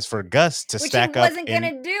evidence for Gus to stack up. Which he wasn't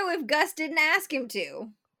gonna do if Gus didn't ask him to.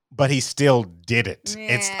 But he still did it.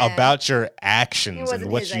 Yeah. It's about your actions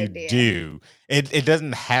and what you do. It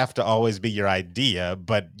doesn't have to always be your idea,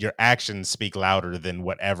 but your actions speak louder than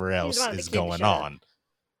whatever else is going on.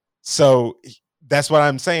 So that's what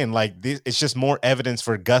I'm saying. Like, it's just more evidence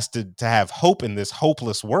for Gus to have hope in this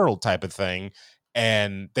hopeless world type of thing.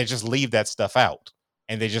 And they just leave that stuff out.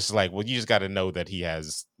 And they just like, well, you just got to know that he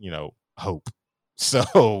has, hope.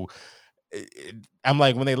 So I'm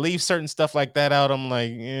like, when they leave certain stuff like that out, I'm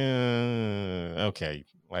like, yeah, okay.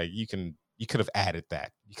 Like, you could have added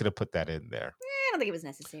that. You could have put that in there. I don't think it was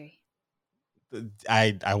necessary.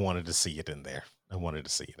 I wanted to see it in there.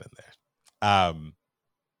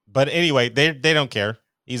 But anyway, they don't care.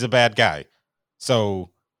 He's a bad guy.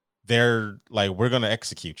 So they're like, we're going to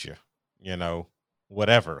execute you,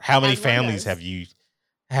 whatever. How many families have you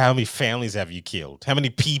killed? How many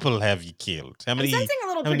people have you killed? I'm sensing a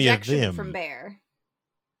little projection from Bear.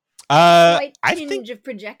 I think of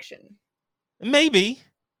projection. Maybe.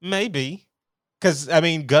 Because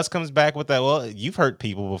Gus comes back with that. Well, you've hurt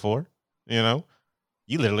people before. You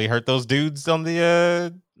literally hurt those dudes on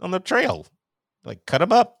the trail. Like, cut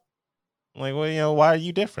them up. Like, well, why are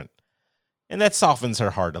you different? And that softens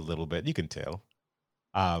her heart a little bit. You can tell.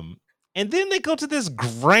 And then they go to this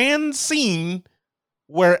grand scene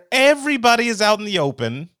where everybody is out in the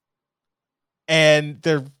open and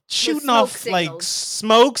they're shooting off signals. Like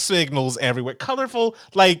smoke signals everywhere, colorful,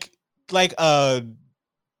 like a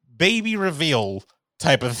baby reveal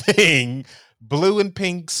type of thing, blue and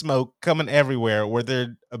pink smoke coming everywhere, where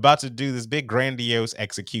they're about to do this big grandiose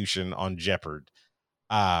execution on Jeopard.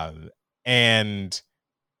 And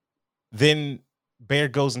then Bear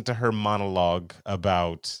goes into her monologue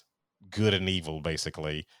about good and evil,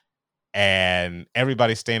 basically. And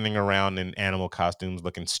everybody's standing around in animal costumes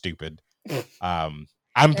looking stupid. I'm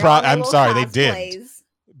sorry, cosplays. They did.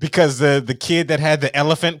 Because the kid that had the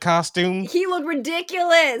elephant costume, he looked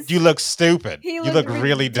ridiculous. You look stupid. You look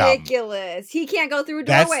really dumb. Ridiculous. He can't go through a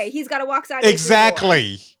doorway. He's got to walk sideways.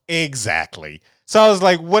 Exactly. So I was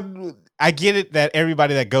like, what? I get it that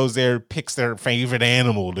everybody that goes there picks their favorite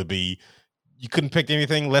animal to be. You couldn't pick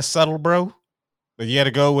anything less subtle, bro? But you had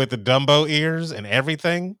to go with the Dumbo ears and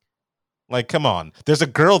everything? Like, come on. There's a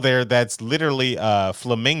girl there that's literally a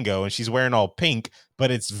flamingo, and she's wearing all pink, but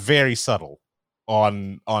it's very subtle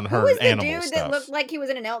on her animal stuff. Who was the dude that looked like he was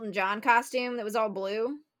in an Elton John costume that was all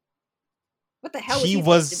blue? What the hell was he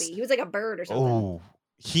supposed to be? He was like a bird or something. Oh,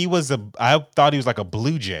 I thought he was like a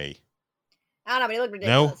blue jay. I don't know, but he looked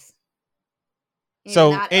ridiculous. No?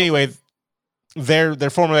 So, anyway, their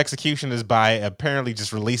form of execution is by apparently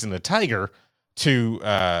just releasing a tiger to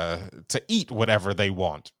eat whatever they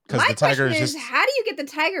want. Because the tiger is how do you get the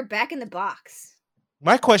tiger back in the box?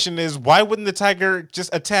 My question is, why wouldn't the tiger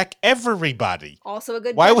just attack everybody? Also a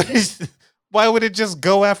good question. Why would it just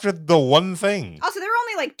go after the one thing? Also, there were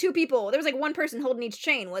only like two people. There was like one person holding each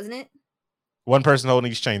chain, wasn't it? One person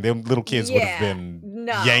holding each chain. Them little kids would have been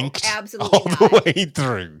yanked absolutely all the way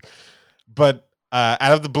through. But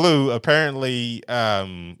out of the blue, apparently,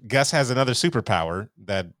 Gus has another superpower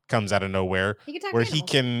that comes out of nowhere, where he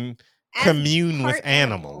can commune with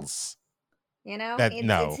animals.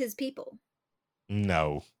 It's his people.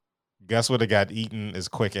 No, Gus would have got eaten as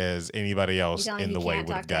quick as anybody else in the way would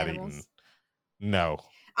have got eaten. No,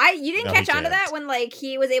 you didn't catch on to that when like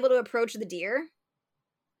he was able to approach the deer.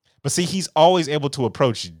 But see, he's always able to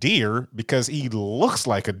approach deer because he looks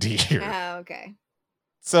like a deer. Oh, okay.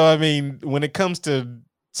 So, I mean, when it comes to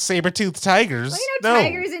saber-toothed tigers, well,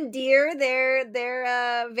 tigers and deer,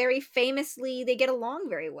 they're very famously, they get along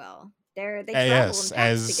very well. They travel in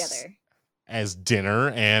packs together. As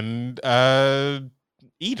dinner and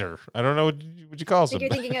eater. I don't know what you call them.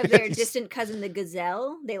 You're thinking of their distant cousin, the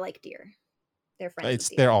gazelle. They like deer. They're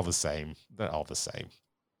friends. They're all the same. They're all the same.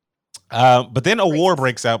 But then a war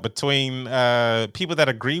breaks out between people that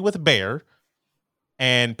agree with Bear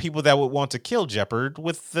and people that would want to kill Jeopard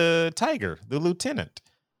with the tiger, the lieutenant.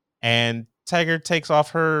 And Tiger takes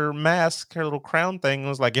off her mask, her little crown thing, and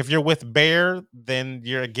was like, if you're with Bear, then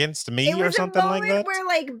you're against me or something like that. Where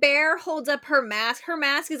like Bear holds up her mask. Her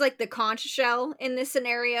mask is like the conch shell in this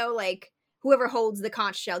scenario. Like whoever holds the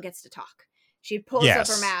conch shell gets to talk. She pulls up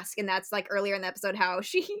her mask, and that's like earlier in the episode how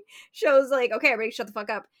she shows like, okay, everybody shut the fuck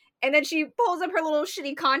up. And then she pulls up her little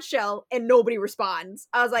shitty conch shell, and nobody responds.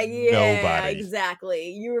 I was like, yeah,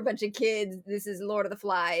 exactly. You were a bunch of kids. This is Lord of the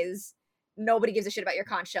Flies. Nobody gives a shit about your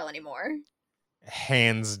conch shell anymore.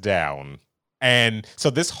 Hands down. And so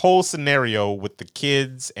this whole scenario with the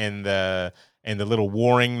kids and the little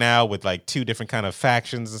warring now with like two different kind of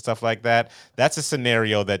factions and stuff like that, that's a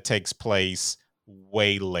scenario that takes place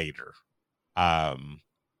way later.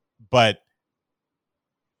 But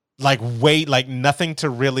like nothing to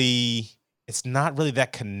really, it's not really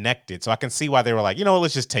that connected. So I can see why they were like,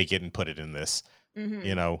 let's just take it and put it in this,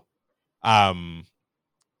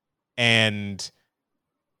 and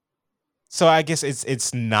so I guess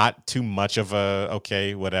it's not too much of a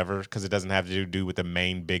okay, whatever, because it doesn't have to do with the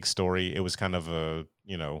main big story. It was kind of a,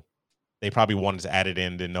 they probably wanted to add it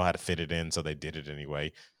in, didn't know how to fit it in, so they did it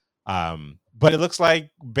anyway. But it looks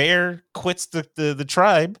like Bear quits the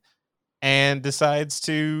tribe and decides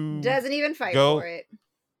to doesn't even fight for it.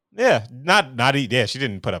 Yeah, she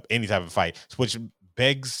didn't put up any type of fight, which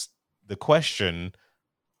begs the question: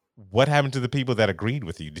 what happened to the people that agreed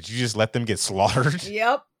with you? Did you just let them get slaughtered?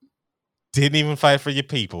 Yep. Didn't even fight for your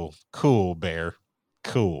people. Cool, Bear.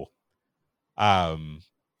 Cool. And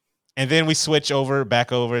then we switch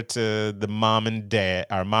back over to the mom and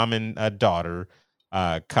daughter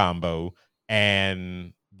combo,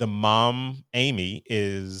 and the mom, Amy,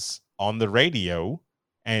 is on the radio,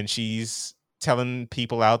 and she's telling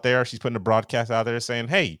people out there, she's putting a broadcast out there saying,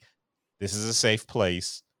 hey, this is a safe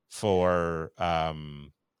place for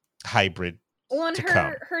hybrid to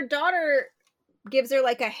come. Her daughter gives her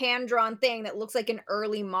like a hand-drawn thing that looks like an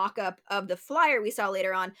early mock-up of the flyer we saw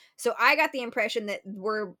later on. So I got the impression that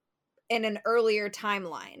we're in an earlier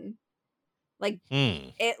timeline. Like,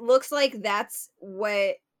 it looks like that's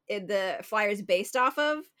what the flyer is based off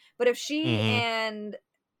of. But if she and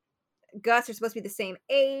Gus are supposed to be the same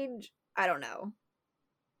age, I don't know.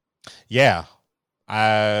 Yeah.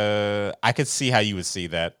 I could see how you would see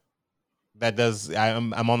that. That does.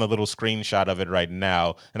 I'm on the little screenshot of it right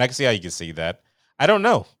now, and I can see how you can see that. I don't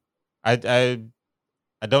know. I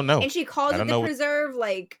don't know. And she calls it the preserve,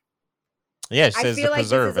 like. Yeah, she says the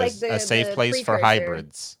preserve is a safe place for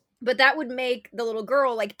hybrids. But that would make the little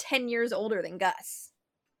girl like 10 years older than Gus.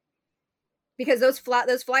 Because those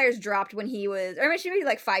flyers dropped when he was, or I mean, she would be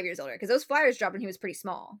like 5 years older, because those flyers dropped when he was pretty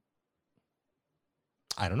small.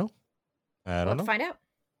 I don't know. We'll find out.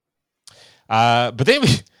 But then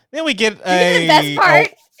we get the best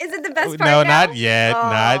part. Is it the best part? No, now? Not yet. Oh.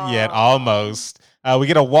 Not yet. Almost. We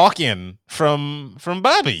get a walk-in from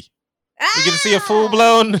Bobby. We get to see a full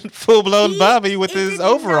blown Bobby with his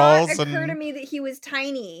overalls. It did not occur to me that he was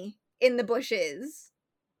tiny in the bushes.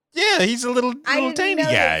 Yeah, he's a little tiny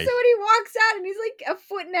guy. So when he walks out and he's like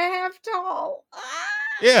 1.5 feet tall.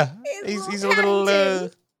 Yeah, he's a little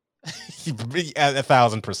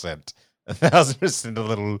 1,000%. 1,000% a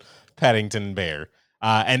little Paddington Bear.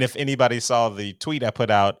 And if anybody saw the tweet I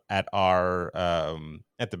put out at our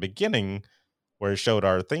at the beginning, where it showed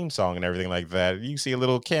our theme song and everything like that, you see a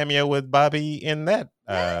little cameo with Bobby in that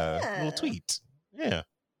little tweet. Yeah,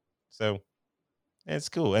 so it's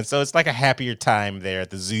cool. And so it's like a happier time there at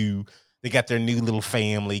the zoo. They got their new little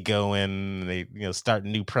family going. They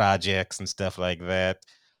starting new projects and stuff like that.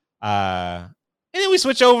 And then we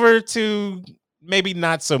switch over to maybe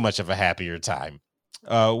not so much of a happier time,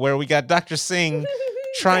 where we got Dr. Singh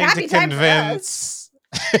trying to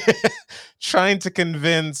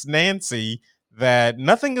convince Nancy that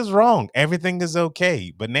nothing is wrong, everything is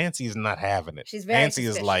okay, but Nancy is not having it. Nancy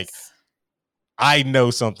is like, I know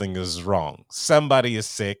something is wrong. Somebody is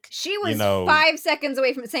sick. She was 5 seconds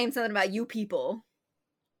away from saying something about you people.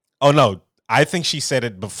 Oh no, I think she said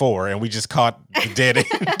it before, and we just caught the dead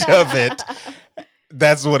end of it.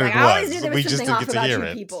 That's what it was. We just didn't get to hear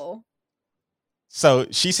it. People. So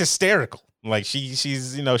she's hysterical. Like she's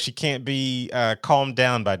she can't be calmed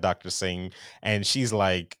down by Dr. Singh, and she's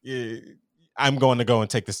like, I'm going to go and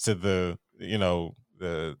take this to the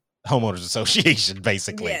the homeowners association,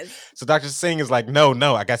 basically. Yes. So Dr. Singh is like, no,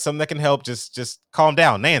 I got something that can help. Just calm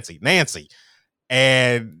down, Nancy.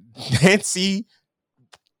 And Nancy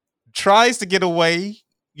tries to get away,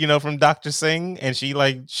 from Dr. Singh, and she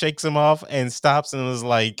like shakes him off and stops and is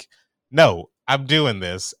like, no, I'm doing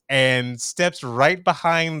this, and steps right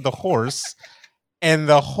behind the horse, and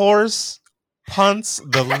the horse punts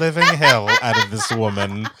the living hell out of this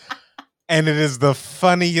woman. And it is the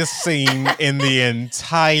funniest scene in the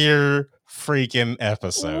entire freaking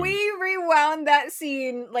episode. We rewound that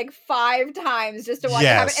scene like 5 times just to watch it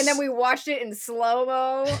happen, and then we watched it in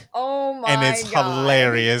slow-mo. Oh my god. And it's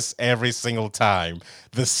hilarious every single time.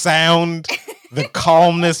 The sound, the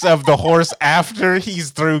calmness of the horse after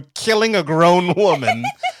he's through killing a grown woman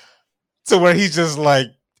to where he's just like,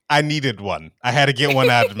 I needed one. I had to get one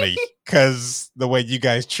out of me because the way you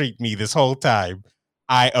guys treat me this whole time.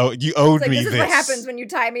 You owed me this. This is what happens when you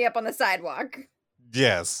tie me up on the sidewalk.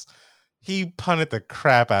 Yes. He punted the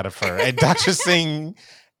crap out of her. And Dr. Singh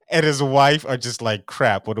and his wife are just like,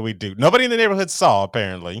 crap, what do we do? Nobody in the neighborhood saw,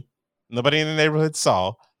 apparently. Nobody in the neighborhood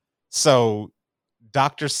saw. So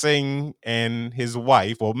Dr. Singh and his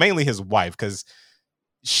wife, well, mainly his wife, because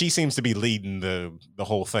she seems to be leading the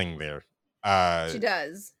whole thing there. She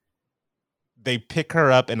does. They pick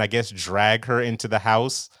her up and I guess drag her into the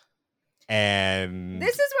house. And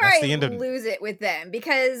this is where I lose it with them,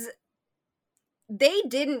 because they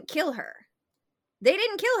didn't kill her. They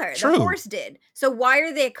didn't kill her. True. The horse did. So why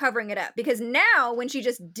are they covering it up? Because now when she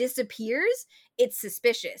just disappears, it's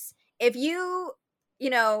suspicious. If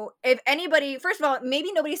if anybody, first of all,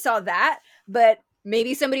 maybe nobody saw that, but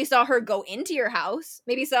maybe somebody saw her go into your house.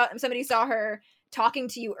 Maybe somebody saw her talking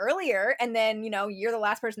to you earlier, and then, you're the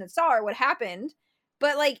last person that saw her. What happened?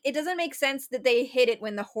 But, like, it doesn't make sense that they hid it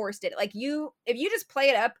when the horse did it. Like, if you just play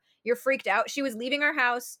it up, you're freaked out. She was leaving our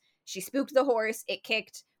house. She spooked the horse. It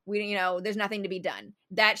kicked. There's nothing to be done.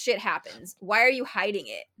 That shit happens. Why are you hiding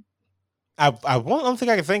it? One thing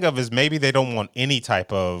I can think of is maybe they don't want any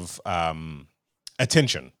type of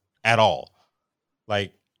attention at all.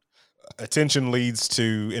 Like, attention leads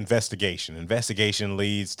to investigation. Investigation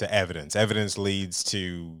leads to evidence. Evidence leads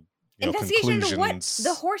to conclusions. Into what?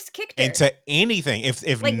 The horse kicked her. Into anything.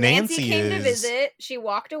 If like Nancy came to visit, she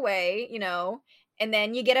walked away, and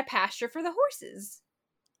then you get a pasture for the horses.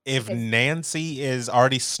 If Nancy is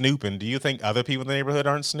already snooping, do you think other people in the neighborhood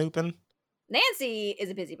aren't snooping? Nancy is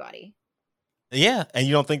a busybody. Yeah, and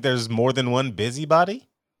you don't think there's more than one busybody?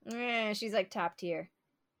 She's like top tier.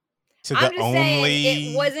 I'm just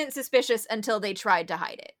saying it wasn't suspicious until they tried to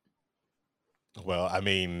hide it. Well, I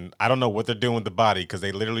mean, I don't know what they're doing with the body because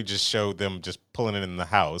they literally just showed them just pulling it in the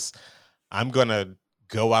house. I'm going to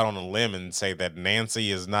go out on a limb and say that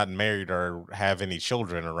Nancy is not married or have any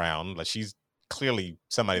children around. Like, she's clearly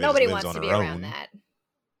somebody that lives on her own. Nobody wants to be around that.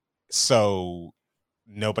 So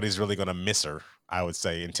nobody's really going to miss her, I would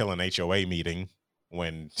say, until an HOA meeting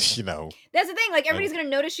when, That's the thing. Like, everybody's going to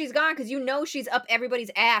notice she's gone because she's up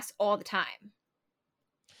everybody's ass all the time.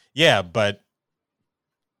 Yeah, but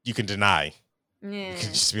you can deny. Yeah. You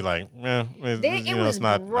can just be like, it was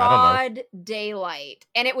not broad daylight,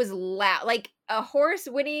 and it was loud, like a horse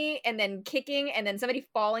whinny, and then kicking, and then somebody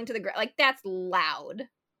falling to the ground. Like, that's loud.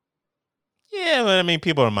 Yeah, but I mean,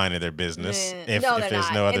 people are minding their business if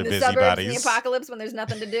there's no other busybodies. In the apocalypse, when there's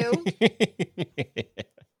nothing to do.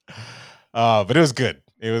 But it was good.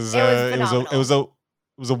 It was a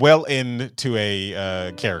well end to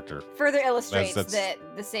a character. Further illustrates that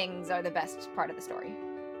the Singhs are the best part of the story.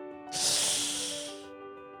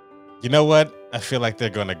 You know what? I feel like they're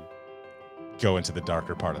going to go into the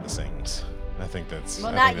darker part of the Singhs. I think that's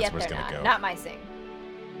where it's going to go. Not my Singh.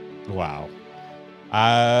 Wow.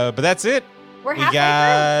 But that's it. We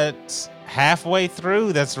got halfway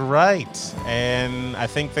through. That's right. And I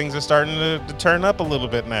think things are starting to turn up a little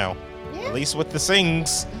bit now. Yeah. At least with the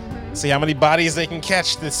Singhs. Mm-hmm. See how many bodies they can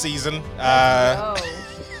catch this season.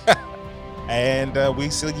 And we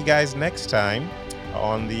see you guys next time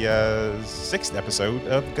on the 6th episode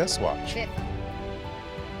of Gus Watch. 5th.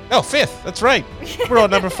 Oh, 5th. That's right. We're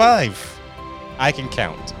on number 5. I can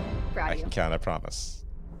count. Proud of you. I can count, I promise.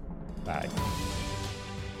 Bye.